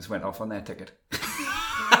 Yeah. I just went off on their ticket.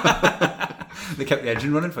 They kept the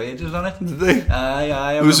engine running for ages on it. Did they?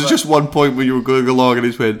 Aye. Was it just one point when you were going along and it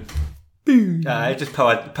just went... I just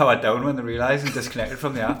powered down when they realised and disconnected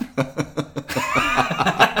from the app.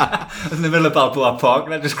 I was in the middle of Balboa Park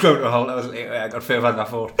and I just ground to a halt. I was like, I got further than I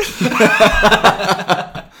thought.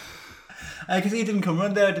 Because you didn't come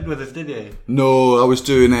run there with us, did you? No, I was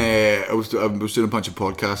doing a bunch of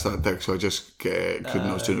podcasts that day, so I just couldn't.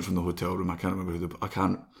 I was doing it from the hotel room. I can't remember who the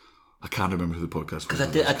podcast was. Because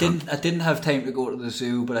I didn't have time to go to the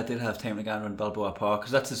zoo, but I did have time to go and run Balboa Park,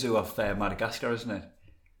 because that's the zoo off Madagascar, isn't it?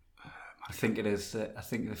 I think it is. I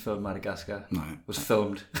think the film Madagascar was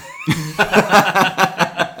filmed.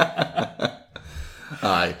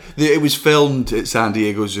 Aye, it was filmed at San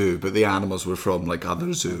Diego Zoo, but the animals were from like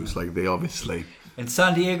other zoos. Like they obviously. In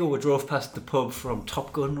San Diego, we drove past the pub from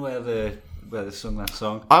Top Gun where they sung that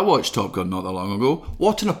song. I watched Top Gun not that long ago.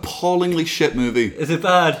 What an appallingly shit movie. Is it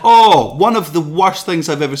bad? Oh, one of the worst things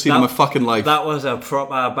I've ever seen in my fucking life. That was a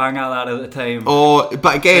proper banger that at the time. Oh,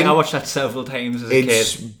 but again... I watched that several times as a kid.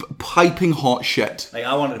 It's piping hot shit. Like,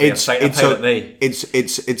 I wanted to be a fighter pilot me.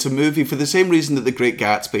 It's a movie for the same reason that The Great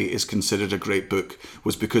Gatsby is considered a great book,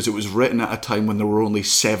 was because it was written at a time when there were only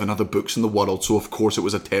 7 other books in the world, so of course it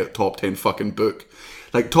was a top 10 fucking book.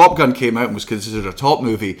 Like, Top Gun came out and was considered a top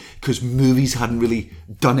movie because movies hadn't really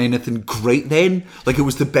done anything great then. Like, it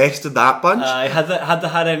was the best of that bunch. Had they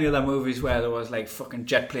had any other movies where there was, like, fucking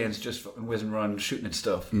jet planes just fucking whizzing around shooting at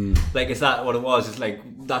stuff? Like, is that what it was? It's like,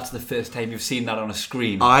 that's the first time you've seen that on a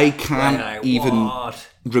screen. I can't even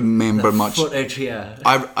remember much footage here.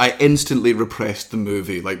 I instantly repressed the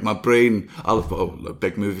movie. Like, my brain, I'm a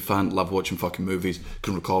big movie fan, love watching fucking movies,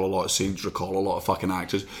 can recall a lot of scenes, recall a lot of fucking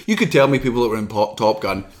actors. You could tell me people that were in Top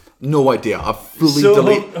Gun, no idea. I've fully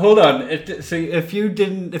deleted. Hold on. So if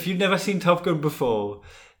you'd never seen Top Gun before,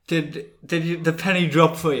 did the penny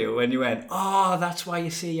drop for you when you went, oh, that's why you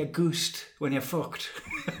say you're goosed when you're fucked?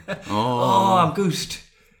 Oh, I'm goosed.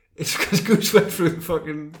 It's because Goose went through the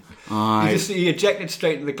fucking... He ejected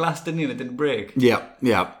straight into the glass, didn't he, and it didn't break? Yeah.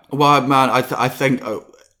 Well, man, I think...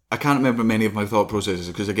 I can't remember many of my thought processes,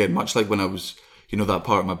 because, again, much like when I was... You know, that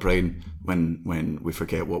part of my brain when we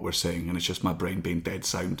forget what we're saying, and it's just my brain being dead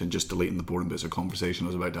sound and just deleting the boring bits of conversation I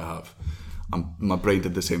was about to have. My brain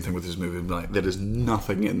did the same thing with this movie. Like, there is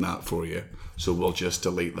nothing in that for you, so we'll just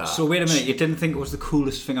delete that. So wait a minute, you didn't think it was the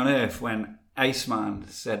coolest thing on earth when Iceman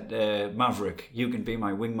said, Maverick, you can be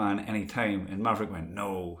my wingman anytime, and Maverick went,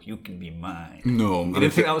 no, you can be mine. No. You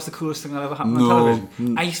didn't think that was the coolest thing that ever happened on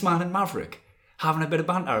television? Iceman and Maverick having a bit of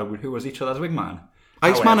banter with who was each other's wingman.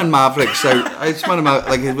 Iceman and Maverick. So Iceman and Maverick,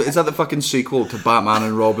 like, is that the fucking sequel to Batman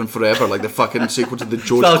and Robin Forever? Like the fucking sequel to the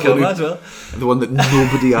George Clooney, as well. The one that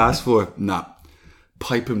nobody asked for. Nah,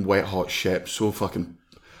 piping wet hot shit. So fucking,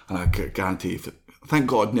 and I guarantee you. Thank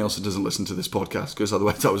God Nelson doesn't listen to this podcast, because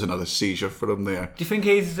otherwise that was another seizure for him there. Do you think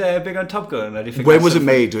he's big on Top Gun? Or do you think when was it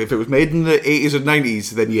made? If it was made in the 80s or 90s,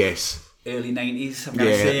 then yes. Early 90s, I'm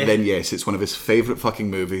going to say. Then yes, it's one of his favourite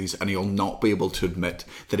fucking movies, and he'll not be able to admit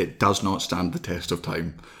that it does not stand the test of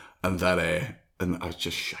time, and that and I was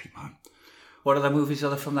just shite, man. What other movies are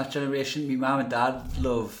there from that generation? My mum and dad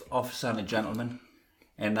love Officer and a Gentleman.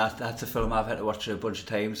 And that's a film I've had to watch a bunch of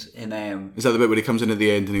times. Is that the bit where he comes in at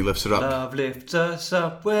the end and he lifts her up? Love lifts us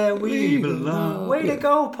up where we belong. Way to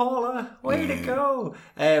go, Paula. Way to go.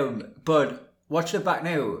 But watching it back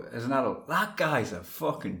now as an adult, that guy's a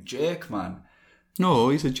fucking jerk, man. No,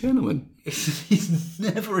 he's a gentleman. He's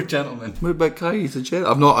never a gentleman. What about Kai? He's a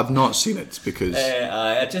gentleman. I've not seen it because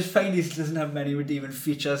I just find he doesn't have many redeeming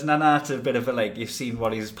features. And I know it's a bit of a like, you've seen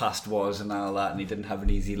what his past was and all that, and he didn't have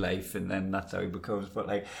an easy life, and then that's how he becomes. But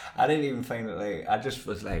like, I didn't even find it like. I just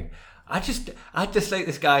was like, I just like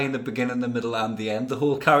this guy in the beginning, the middle, and the end. The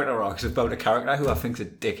whole character arc is about a character who I think's a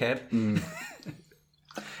dickhead.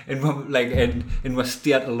 And we're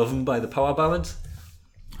steered to love him by the power balance.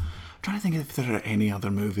 I'm trying to think if there are any other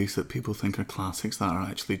movies that people think are classics that are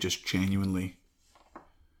actually just genuinely...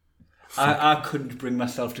 I couldn't bring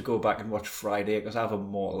myself to go back and watch Friday because I've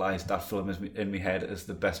immortalised that film in my head as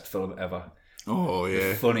the best film ever. Oh, yeah.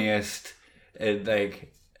 The funniest.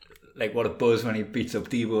 Like what a buzz when he beats up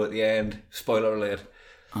Debo at the end. Spoiler alert.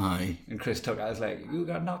 Aye. And Chris Tucker is like, you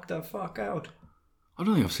got knocked the fuck out. I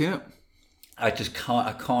don't think I've seen it. I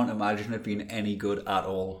can't imagine it being any good at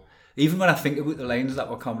all. Even when I think about the lines that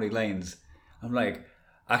were comedy lines, I'm like,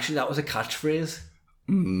 actually, that was a catchphrase.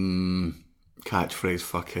 Catchphrase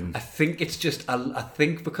fucking... I think it's just... I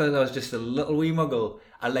think because I was just a little wee muggle,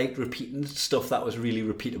 I liked repeating stuff that was really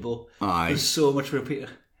repeatable. Aye. There's so much repeat.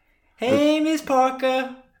 Hey, Miss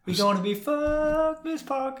Parker, we going to be fucked, Miss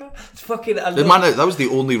Parker. It's fucking... that was the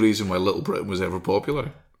only reason why Little Britain was ever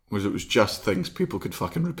popular. Was it was just things people could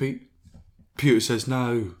fucking repeat. Peter says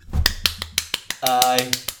no.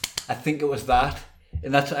 I think it was that,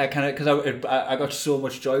 and that's I kind of because I got so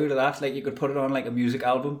much joy out of that. Like you could put it on like a music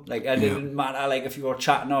album. Like it didn't matter like if you were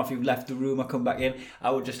chatting or if you left the room or come back in.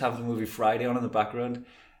 I would just have the movie Friday on in the background.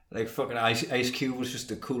 Like fucking Ice Cube was just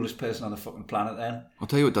the coolest person on the fucking planet then. I'll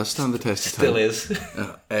tell you what does stand the test of time. Still is.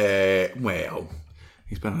 Well,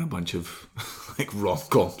 he's been in a bunch of like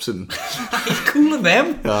rom-coms and He's cooler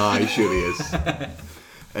than them. he surely is.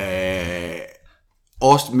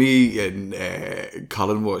 Me and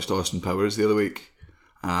Cullen watched Austin Powers the other week.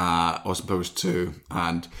 Austin Powers 2,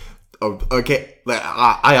 and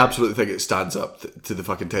I absolutely think it stands up to the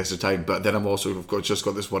fucking test of time. But then I'm also just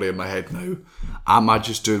got this worry in my head now. Am I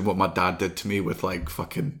just doing what my dad did to me with like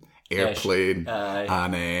fucking Airplane?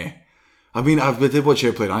 And I mean, I did watch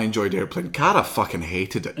Airplane. I enjoyed Airplane. Cara fucking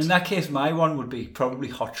hated it. In that case, my one would be probably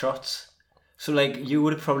Hot Shots. So, like, you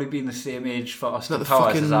would have probably been the same age for Austin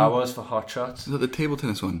Powers as I was for Hot Shots. Is that the table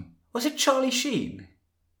tennis one? Was it Charlie Sheen?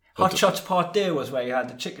 Hot Shots Part 2 was where you had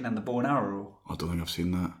the chicken and the bow and arrow. I don't think I've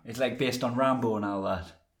seen that. It's, like, based on Rambo and all that.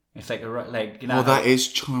 It's like, you know... Oh, that is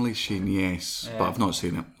Charlie Sheen, yes. Yeah. But I've not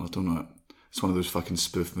seen it. I don't know it. It's one of those fucking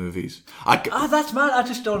spoof movies. That's mad. I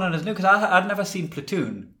just don't know it's new, because I'd never seen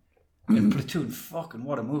Platoon. And Platoon, fucking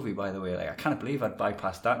what a movie, by the way. Like, I can't believe I'd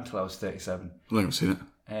bypassed that until I was 37. I think I've seen it.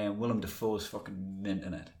 Willem Dafoe's fucking mint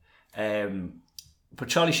in it. But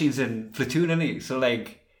Charlie Sheen's in Platoon, isn't he? So,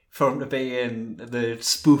 like, for him to be in the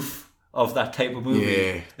spoof of that type of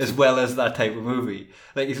movie, as well as that type of movie,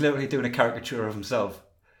 like, he's literally doing a caricature of himself.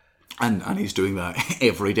 And he's doing that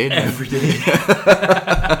every day now. Every day.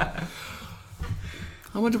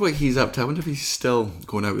 I wonder what he's up to. I wonder if he's still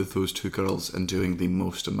going out with those two girls and doing the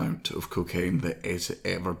most amount of cocaine that has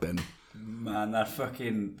ever been. Man, that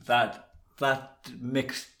fucking... That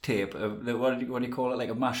mixtape of what do you call it, like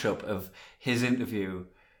a mashup of his interview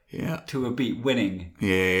to a beat winning.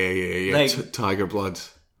 Yeah. Like, Tiger Blood.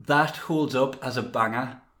 That holds up as a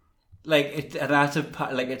banger. Like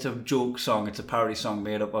it's a joke song. It's a parody song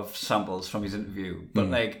made up of samples from his interview. But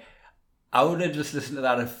like, I would have just listened to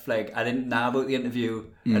that if like I didn't know about the interview.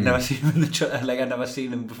 I'd never seen him in the I'd never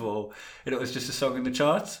seen him before, and it was just a song in the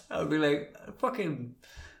charts. I would be like, fucking.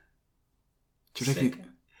 Do you reckon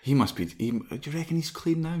he must be? Do you reckon he's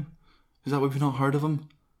clean now? Is that why we've not heard of him?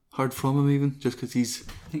 Heard from him even? Just because he's...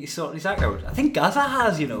 I think he's sorting his act out. I think Gaza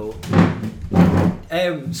has, you know.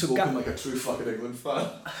 Spoken like a true fucking England fan.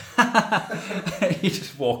 He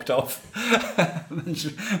just walked off.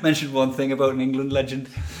 mentioned one thing about an England legend.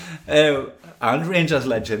 And Rangers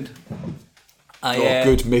legend.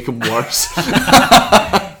 Good, make him worse.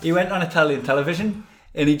 He went on Italian television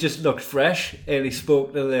and he just looked fresh and he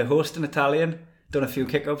spoke to the host in Italian, done a few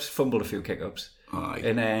kick-ups, fumbled a few kick-ups. Aye.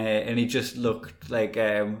 And he just looked like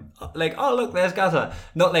oh look, there's Gaza.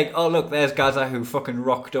 Not like, oh look, there's Gaza who fucking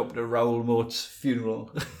rocked up to Raoul Moat's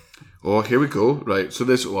funeral. Oh, here we go. Right, so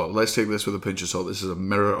let's take this with a pinch of salt. This is a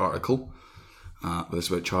Mirror article. This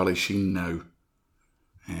is about Charlie Sheen now.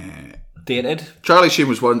 Dated. Charlie Sheen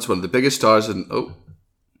was once one of the biggest stars in... Oh,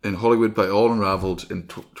 in Hollywood, but it all unravelled in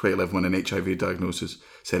 2011 when an HIV diagnosis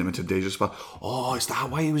sent him into a dangerous spot. Oh, is that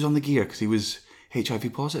why he was on the gear? Because he was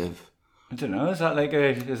HIV positive? I don't know. Is that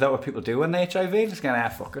is that what people do when they're HIV? Just kind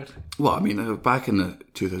of fuck it. Well, I mean, back in the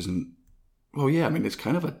 2000. Well, yeah, I mean, it's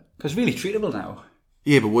kind of a. Because really treatable now.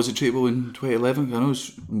 Yeah, but was it treatable in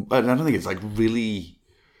 2011? I don't think it's like really.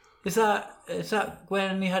 Is that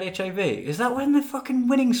when he had HIV? Is that when the fucking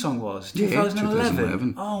winning song was? 2011?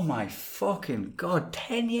 2011. Oh my fucking god,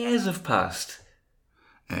 10 years have passed.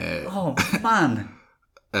 Oh man.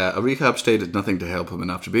 A rehab stay did nothing to help him, and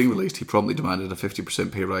after being released, he promptly demanded a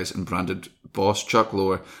 50% pay rise and branded boss Chuck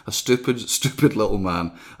Lorre a stupid little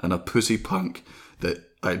man and a pussy punk that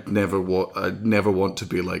I'd never want to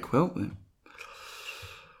be like. Well,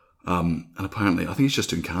 and apparently, I think he's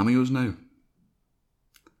just doing cameos now,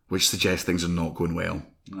 which suggests things are not going well.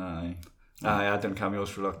 Aye, I've done cameos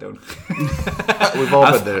for lockdown. We've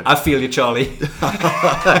all been there. I feel you, Charlie.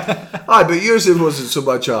 Aye, but yours it wasn't so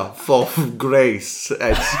much a fall from grace.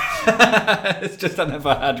 It's just I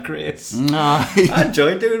never had grace. Aye. I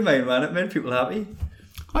enjoyed doing mine, man. It made people happy.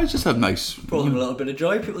 I just have nice. Brought them a little bit of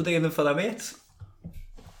joy. People doing them for their mates.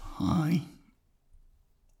 Aye.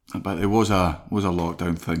 But it was a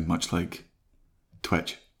lockdown thing, much like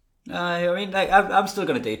Twitch. I mean, like I'm still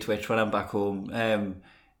going to do Twitch when I'm back home.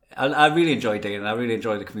 I really enjoy doing it. I really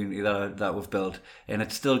enjoy the community that we've built, and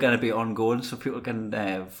it's still going to be ongoing. So people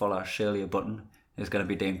can follow Shirley Button. Is going to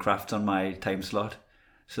be doing crafts on my time slot,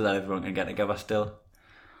 so that everyone can get together still.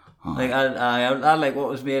 Oh. Like I like what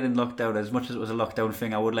was made in lockdown. As much as it was a lockdown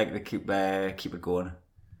thing, I would like to keep it going.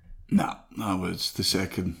 Nah, that was the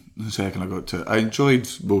second I got to it. I enjoyed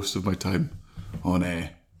most of my time on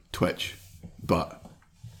Twitch, but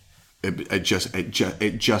it just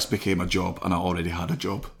became a job, and I already had a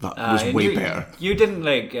job that was way better. You didn't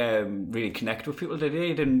really connect with people, did you?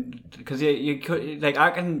 You didn't, because you could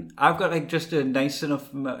I've got just a nice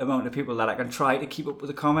enough amount of people that I can try to keep up with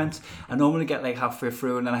the comments. I normally get halfway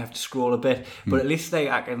through and then I have to scroll a bit, but at least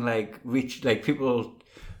I can reach people.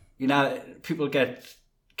 People get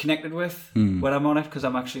connected with when I'm on it, because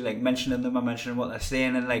I'm actually mentioning them, I'm mentioning what they're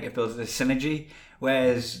saying, and it builds this synergy.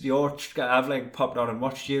 Whereas I've popped on and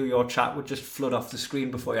watched your chat would just flood off the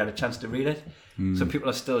screen before you had a chance to read it. So people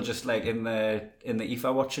are still just in the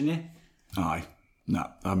ether watching you. Aye, no,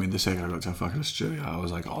 I mean the second I got to a fucking studio, I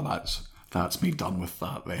was like, oh, that's me done with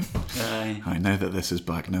that then. Aye, now that this is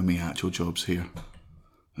back, now my actual job's here.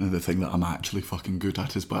 And the thing that I'm actually fucking good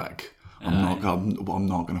at is back. I'm not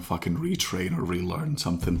going to fucking retrain or relearn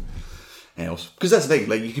something else, because that's the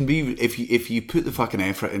thing. You can be, if you put the fucking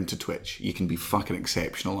effort into Twitch, you can be fucking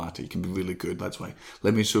exceptional at it. You can be really good. That's why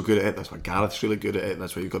Limmy's so good at it. That's why Gareth's really good at it.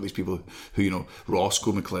 That's why you've got these people who,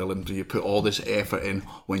 Roscoe McClellan. You put all this effort in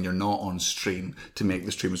when you're not on stream to make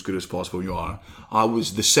the stream as good as possible. When you are,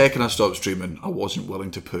 the second I stopped streaming, I wasn't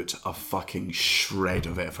willing to put a fucking shred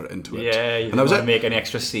of effort into it. Yeah, you didn't want to make any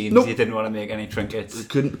extra scenes. Nope. You didn't want to make any trinkets.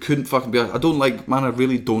 Couldn't fucking be. I don't like. Man, I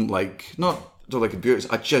really don't like. Don't like computers.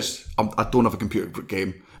 I don't have a computer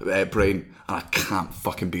brain, and I can't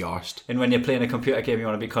fucking be arsed. And when you're playing a computer game, you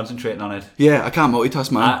want to be concentrating on it. Yeah, I can't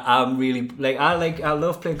multitask, man. I'm really I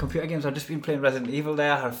love playing computer games. I've just been playing Resident Evil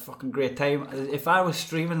there. I had a fucking great time. If I was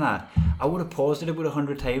streaming that, I would have paused it about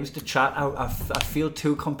 100 times to chat. I feel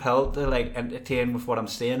too compelled to entertain with what I'm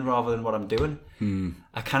saying rather than what I'm doing.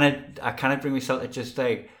 I kind of bring myself to just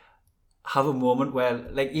have a moment where,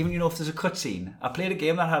 even if there's a cutscene. I played a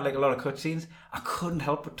game that had a lot of cutscenes. I couldn't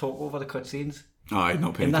help but talk over the cutscenes. Not paying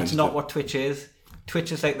attention. And that's not what Twitch is.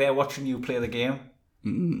 Twitch is they're watching you play the game.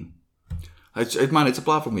 It's a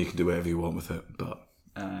platform where you can do whatever you want with it, but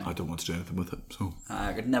I don't want to do anything with it. So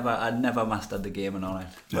I'd never mastered the game and all it.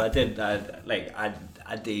 But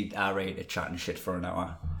I did R-rate a chat and shit for an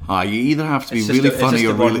hour. You either have to be really funny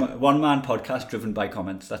or really one-man podcast driven by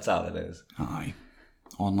comments. That's all it is. Aye.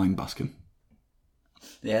 Online busking.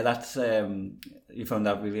 Yeah, that's you found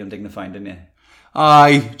that really undignifying, didn't you?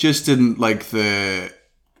 I just didn't like the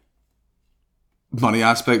money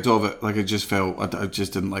aspect of it. I just felt I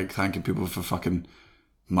just didn't like thanking people for fucking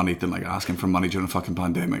money. Didn't like asking for money during a fucking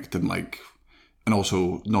pandemic. Didn't like, and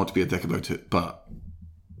also not to be a dick about it, but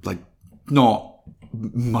not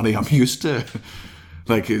money I'm used to.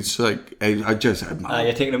 It's I just...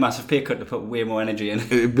 you're taking a massive pay cut to put way more energy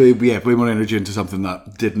in. Way more energy into something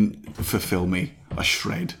that didn't fulfill me a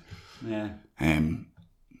shred. Yeah.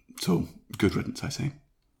 So, good riddance, I say.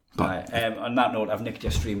 But on that note, I've nicked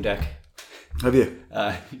your Stream Deck. Have you?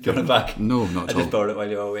 Do you want it back? No, not at all. I just borrowed it while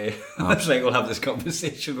you were away. I was we'll have this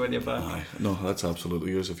conversation when you're back. No, that's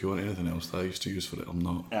absolutely yours. If you want anything else that I used to use for it, I'm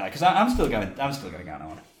not. Because I'm still going to go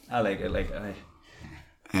on. I like it.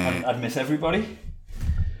 I'd miss everybody.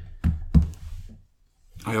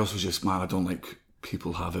 I also just, man, I don't like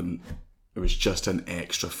people having... It was just an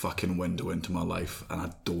extra fucking window into my life, and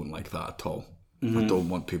I don't like that at all. I don't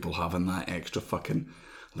want people having that extra fucking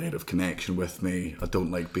layer of connection with me. I don't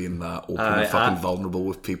like being that open and fucking vulnerable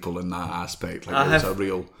with people in that aspect. Like,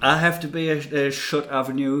 I have to be a shut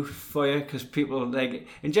avenue for you, because people, like,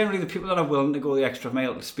 and generally the people that are willing to go the extra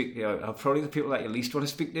mile to speak to you are probably the people that you least want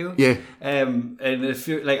to speak to. Yeah. And if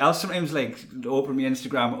you, like, I'll sometimes, like, open my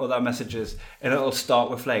Instagram or other messages, and it'll start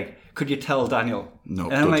with, like, could you tell Daniel? No,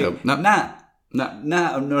 and I'm don't like, tell.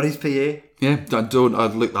 Nah, I'm not his PA. Yeah, I don't.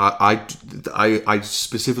 I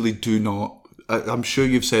specifically do not. I'm sure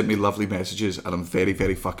you've sent me lovely messages, and I'm very,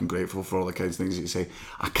 very fucking grateful for all the kinds of things that you say.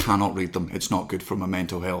 I cannot read them. It's not good for my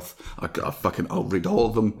mental health. I'll read all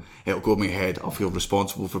of them. It'll go in my head. I'll feel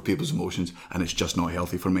responsible for people's emotions, and it's just not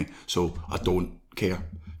healthy for me. So I don't care,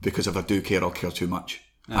 because if I do care, I'll care too much.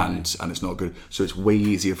 And it's not good. So it's way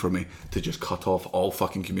easier for me to just cut off all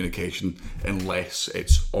fucking communication unless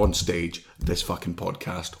it's on stage, this fucking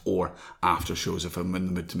podcast, or after shows if I'm in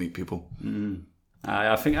the mood to meet people.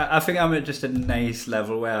 I think I'm at just a nice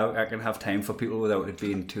level where I can have time for people without it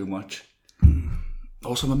being too much.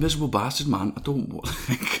 Also, I'm a miserable bastard, man. I don't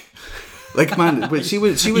like, man. Wait, see,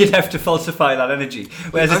 you'd have to falsify that energy.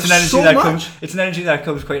 Whereas it's an energy that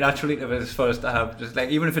comes quite naturally to us for us to have. Just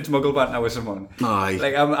like, even if it's muggle banter with someone. Aye.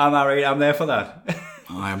 Like, I'm alright. I'm there for that.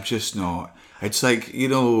 I'm just not. It's like, you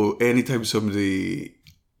know, anytime somebody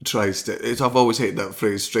tries to... I've always hated that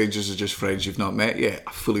phrase, strangers are just friends you've not met yet.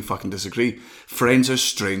 I fully fucking disagree. Friends are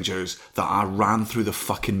strangers that I ran through the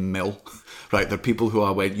fucking mill. Right, they're people who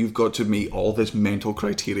I went, you've got to meet all this mental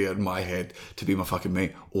criteria in my head to be my fucking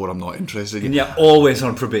mate, or I'm not interested in you. And you're always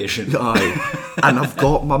on probation. Aye. And I've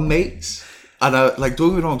got my mates. And don't get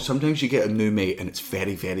me wrong, sometimes you get a new mate and it's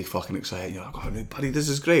very, very fucking exciting. You're like, I've got a new buddy, this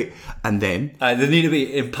is great. And then... they need to be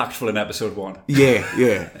impactful in episode 1.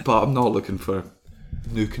 Yeah. But I'm not looking for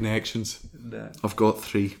new connections. No. I've got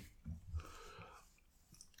 3.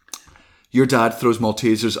 Your dad throws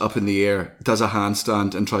Maltesers up in the air, does a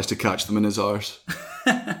handstand, and tries to catch them in his arse.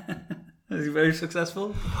 Is he very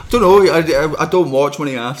successful? Don't know. I don't watch when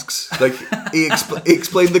he asks. Like, he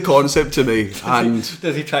explained the concept to me.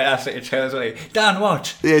 Does he try to ask it to Charles? Like, Dan,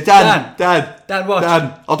 watch. Yeah, Dan, watch.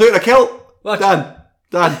 Dan, I'll do it in a kilt. Watch.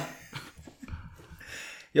 Dan.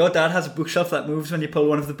 Your dad has a bookshelf that moves when you pull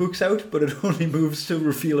one of the books out, but it only moves to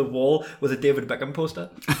reveal a wall with a David Beckham poster.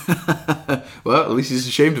 Well, at least he's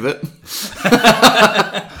ashamed of it.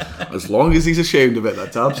 As long as he's ashamed of it,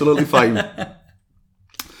 that's absolutely fine.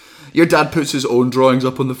 Your dad puts his own drawings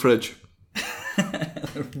up on the fridge.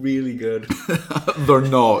 They're really good. They're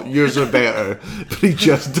not. Yours are better. But he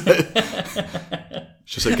just did.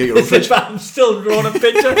 It's just like, get your own fridge. I'm still drawing a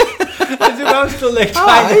picture. I'm still like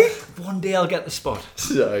trying. One day I'll get the spot.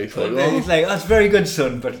 Aye, He's like, that's very good,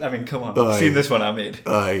 son. But I mean, come on. I've seen this one I made.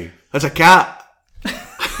 Aye. That's a cat.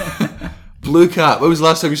 Blue cat. When was the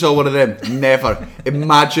last time you saw one of them? Never.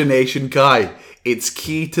 Imagination, Kai. It's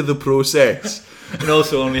key to the process. And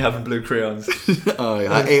also only having blue crayons. Aye,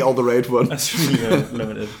 I ate all the red ones. That's really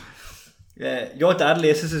limited. Yeah, your dad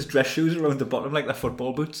laces his dress shoes around the bottom like they're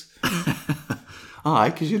football boots. Aye,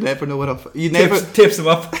 because you never know what tapes them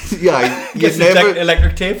up. Yeah,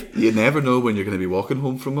 electric tape. You never know when you're going to be walking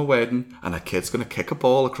home from a wedding and a kid's going to kick a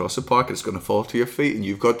ball across the park and it's going to fall to your feet and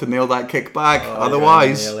you've got to nail that kick back.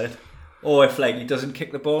 Otherwise, nail it. Or if he doesn't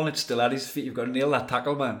kick the ball and it's still at his feet, you've got to nail that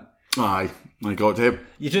tackle, man. Aye, I got him.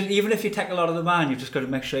 Even if you tackle out of the man, you've just got to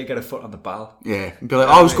make sure you get a foot on the ball. Yeah, be like,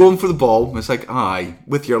 I was going for the ball. And it's like, aye,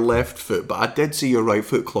 with your left foot, but I did see your right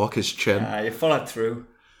foot clock his chin. Aye, you followed through.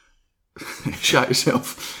 Shut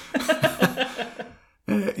yourself.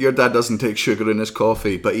 Your dad doesn't take sugar in his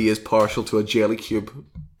coffee, but he is partial to a jelly cube.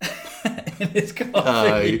 In his coffee?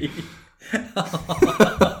 Aye.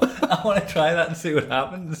 I want to try that and see what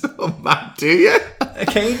happens. Oh man, do you?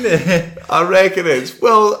 Kinda. I reckon it's,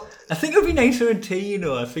 well... I think it would be nicer in tea,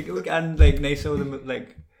 I think it would get nicer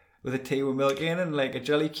with a tea with milk in and a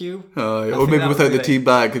jelly cube. Or maybe without the tea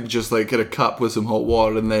bag and just get a cup with some hot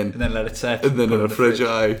water and then let it set. And then in a fridge,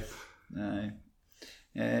 aye.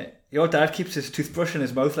 Your dad keeps his toothbrush in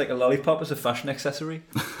his mouth like a lollipop as a fashion accessory.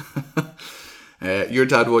 Your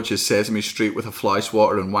dad watches Sesame Street with a fly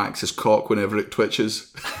swatter and whacks his cock whenever it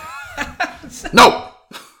twitches. No!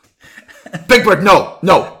 Big Bird, no!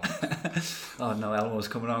 Oh no, Elmo's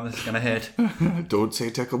coming on, this is going to hit. Don't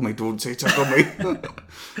say tickle me, don't say tickle me. And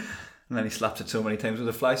then he slaps it so many times with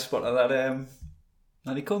a fly spotter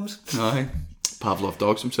that he comes. Aye. Pavlov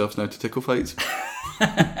dogs himself now to tickle fights.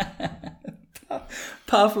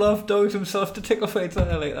 Pavlov dogs himself to tickle fights.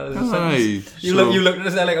 I like that as a Aye, sentence. You looked at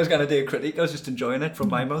us there like I was going to do a critique. I was just enjoying it from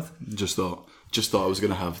my mouth. Just thought I was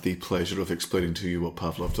going to have the pleasure of explaining to you what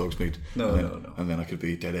Pavlov dogs mean. No. And then I could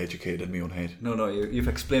be dead educated in my own head. No, you've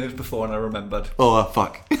explained it before and I remembered. Oh,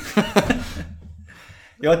 fuck.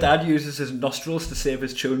 Your dad uses his nostrils to save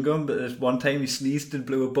his chewing gum, but there's one time he sneezed and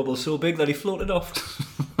blew a bubble so big that he floated off.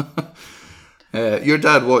 Your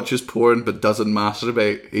dad watches porn but doesn't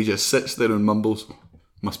masturbate. He just sits there and mumbles.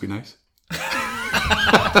 Must be nice.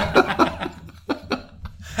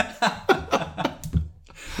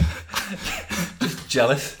 Just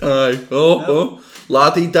jealous. Aye. Oh.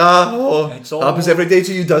 La-di-da. Oh. It's all- Happens every day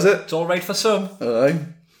to you, does it? It's all right for some. Aye.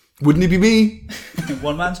 Wouldn't it be me?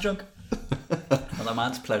 One man's drunk, another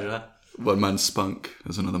man's pleasure. One man's spunk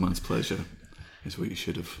is another man's pleasure, is what you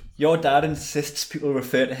should have. Your dad insists people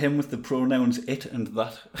refer to him with the pronouns it and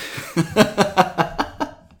that.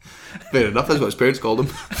 Fair enough, that's what his parents called him.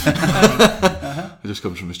 It just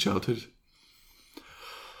comes from his childhood.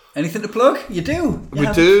 Anything to plug? You do.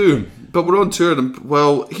 We do, but we're on tour. And,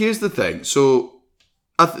 well, here's the thing. So,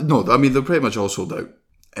 they're pretty much all sold out.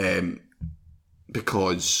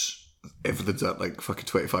 Because everything's at like fucking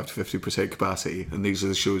 25 to 50% capacity, and these are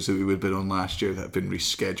the shows that we would have been on last year that have been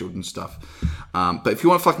rescheduled and stuff. But if you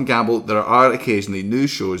want to fucking gamble, there are occasionally new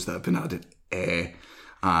shows that have been added,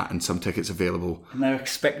 and some tickets available. And they're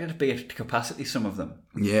expected to be at capacity, some of them.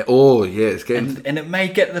 Yeah, it's getting... And it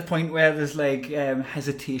might get to the point where there's like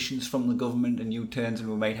hesitations from the government and U-turns, and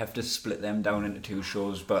we might have to split them down into two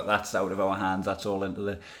shows, but that's out of our hands. That's all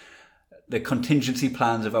into the contingency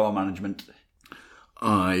plans of our management.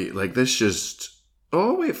 Aye, like this just...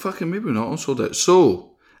 Oh, wait, fucking maybe we're not all sold out.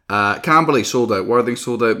 So, Camberley sold out, Worthing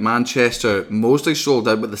sold out, Manchester mostly sold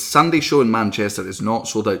out, but the Sunday show in Manchester is not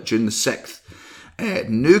sold out, June the 6th.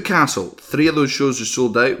 Newcastle, 3 of those shows are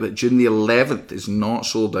sold out, but June the 11th is not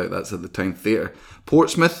sold out. That's at the Town Theatre.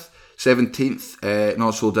 Portsmouth, 17th,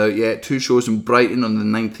 not sold out yet. 2 shows in Brighton on the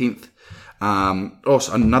 19th.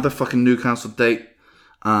 Also, another fucking Newcastle date.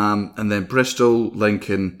 And then Bristol,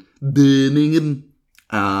 Lincoln, Birmingham,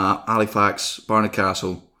 Halifax, Barnard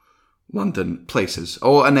Castle, London, places.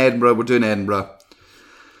 Oh, and Edinburgh. We're doing Edinburgh.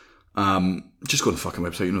 Just go to the fucking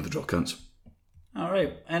website. You know the drill, cunts.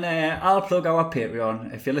 Alright, and I'll plug our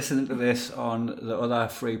Patreon. If you're listening to this on the other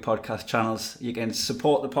free podcast channels, you can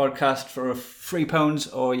support the podcast for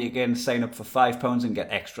 £3, or you can sign up for £5 and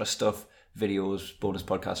get extra stuff, videos, bonus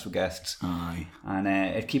podcasts for guests. Aye. And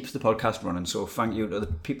it keeps the podcast running, so thank you to the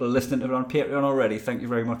people listening to it on Patreon already. Thank you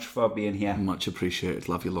very much for being here. Much appreciated.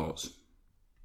 Love you lots.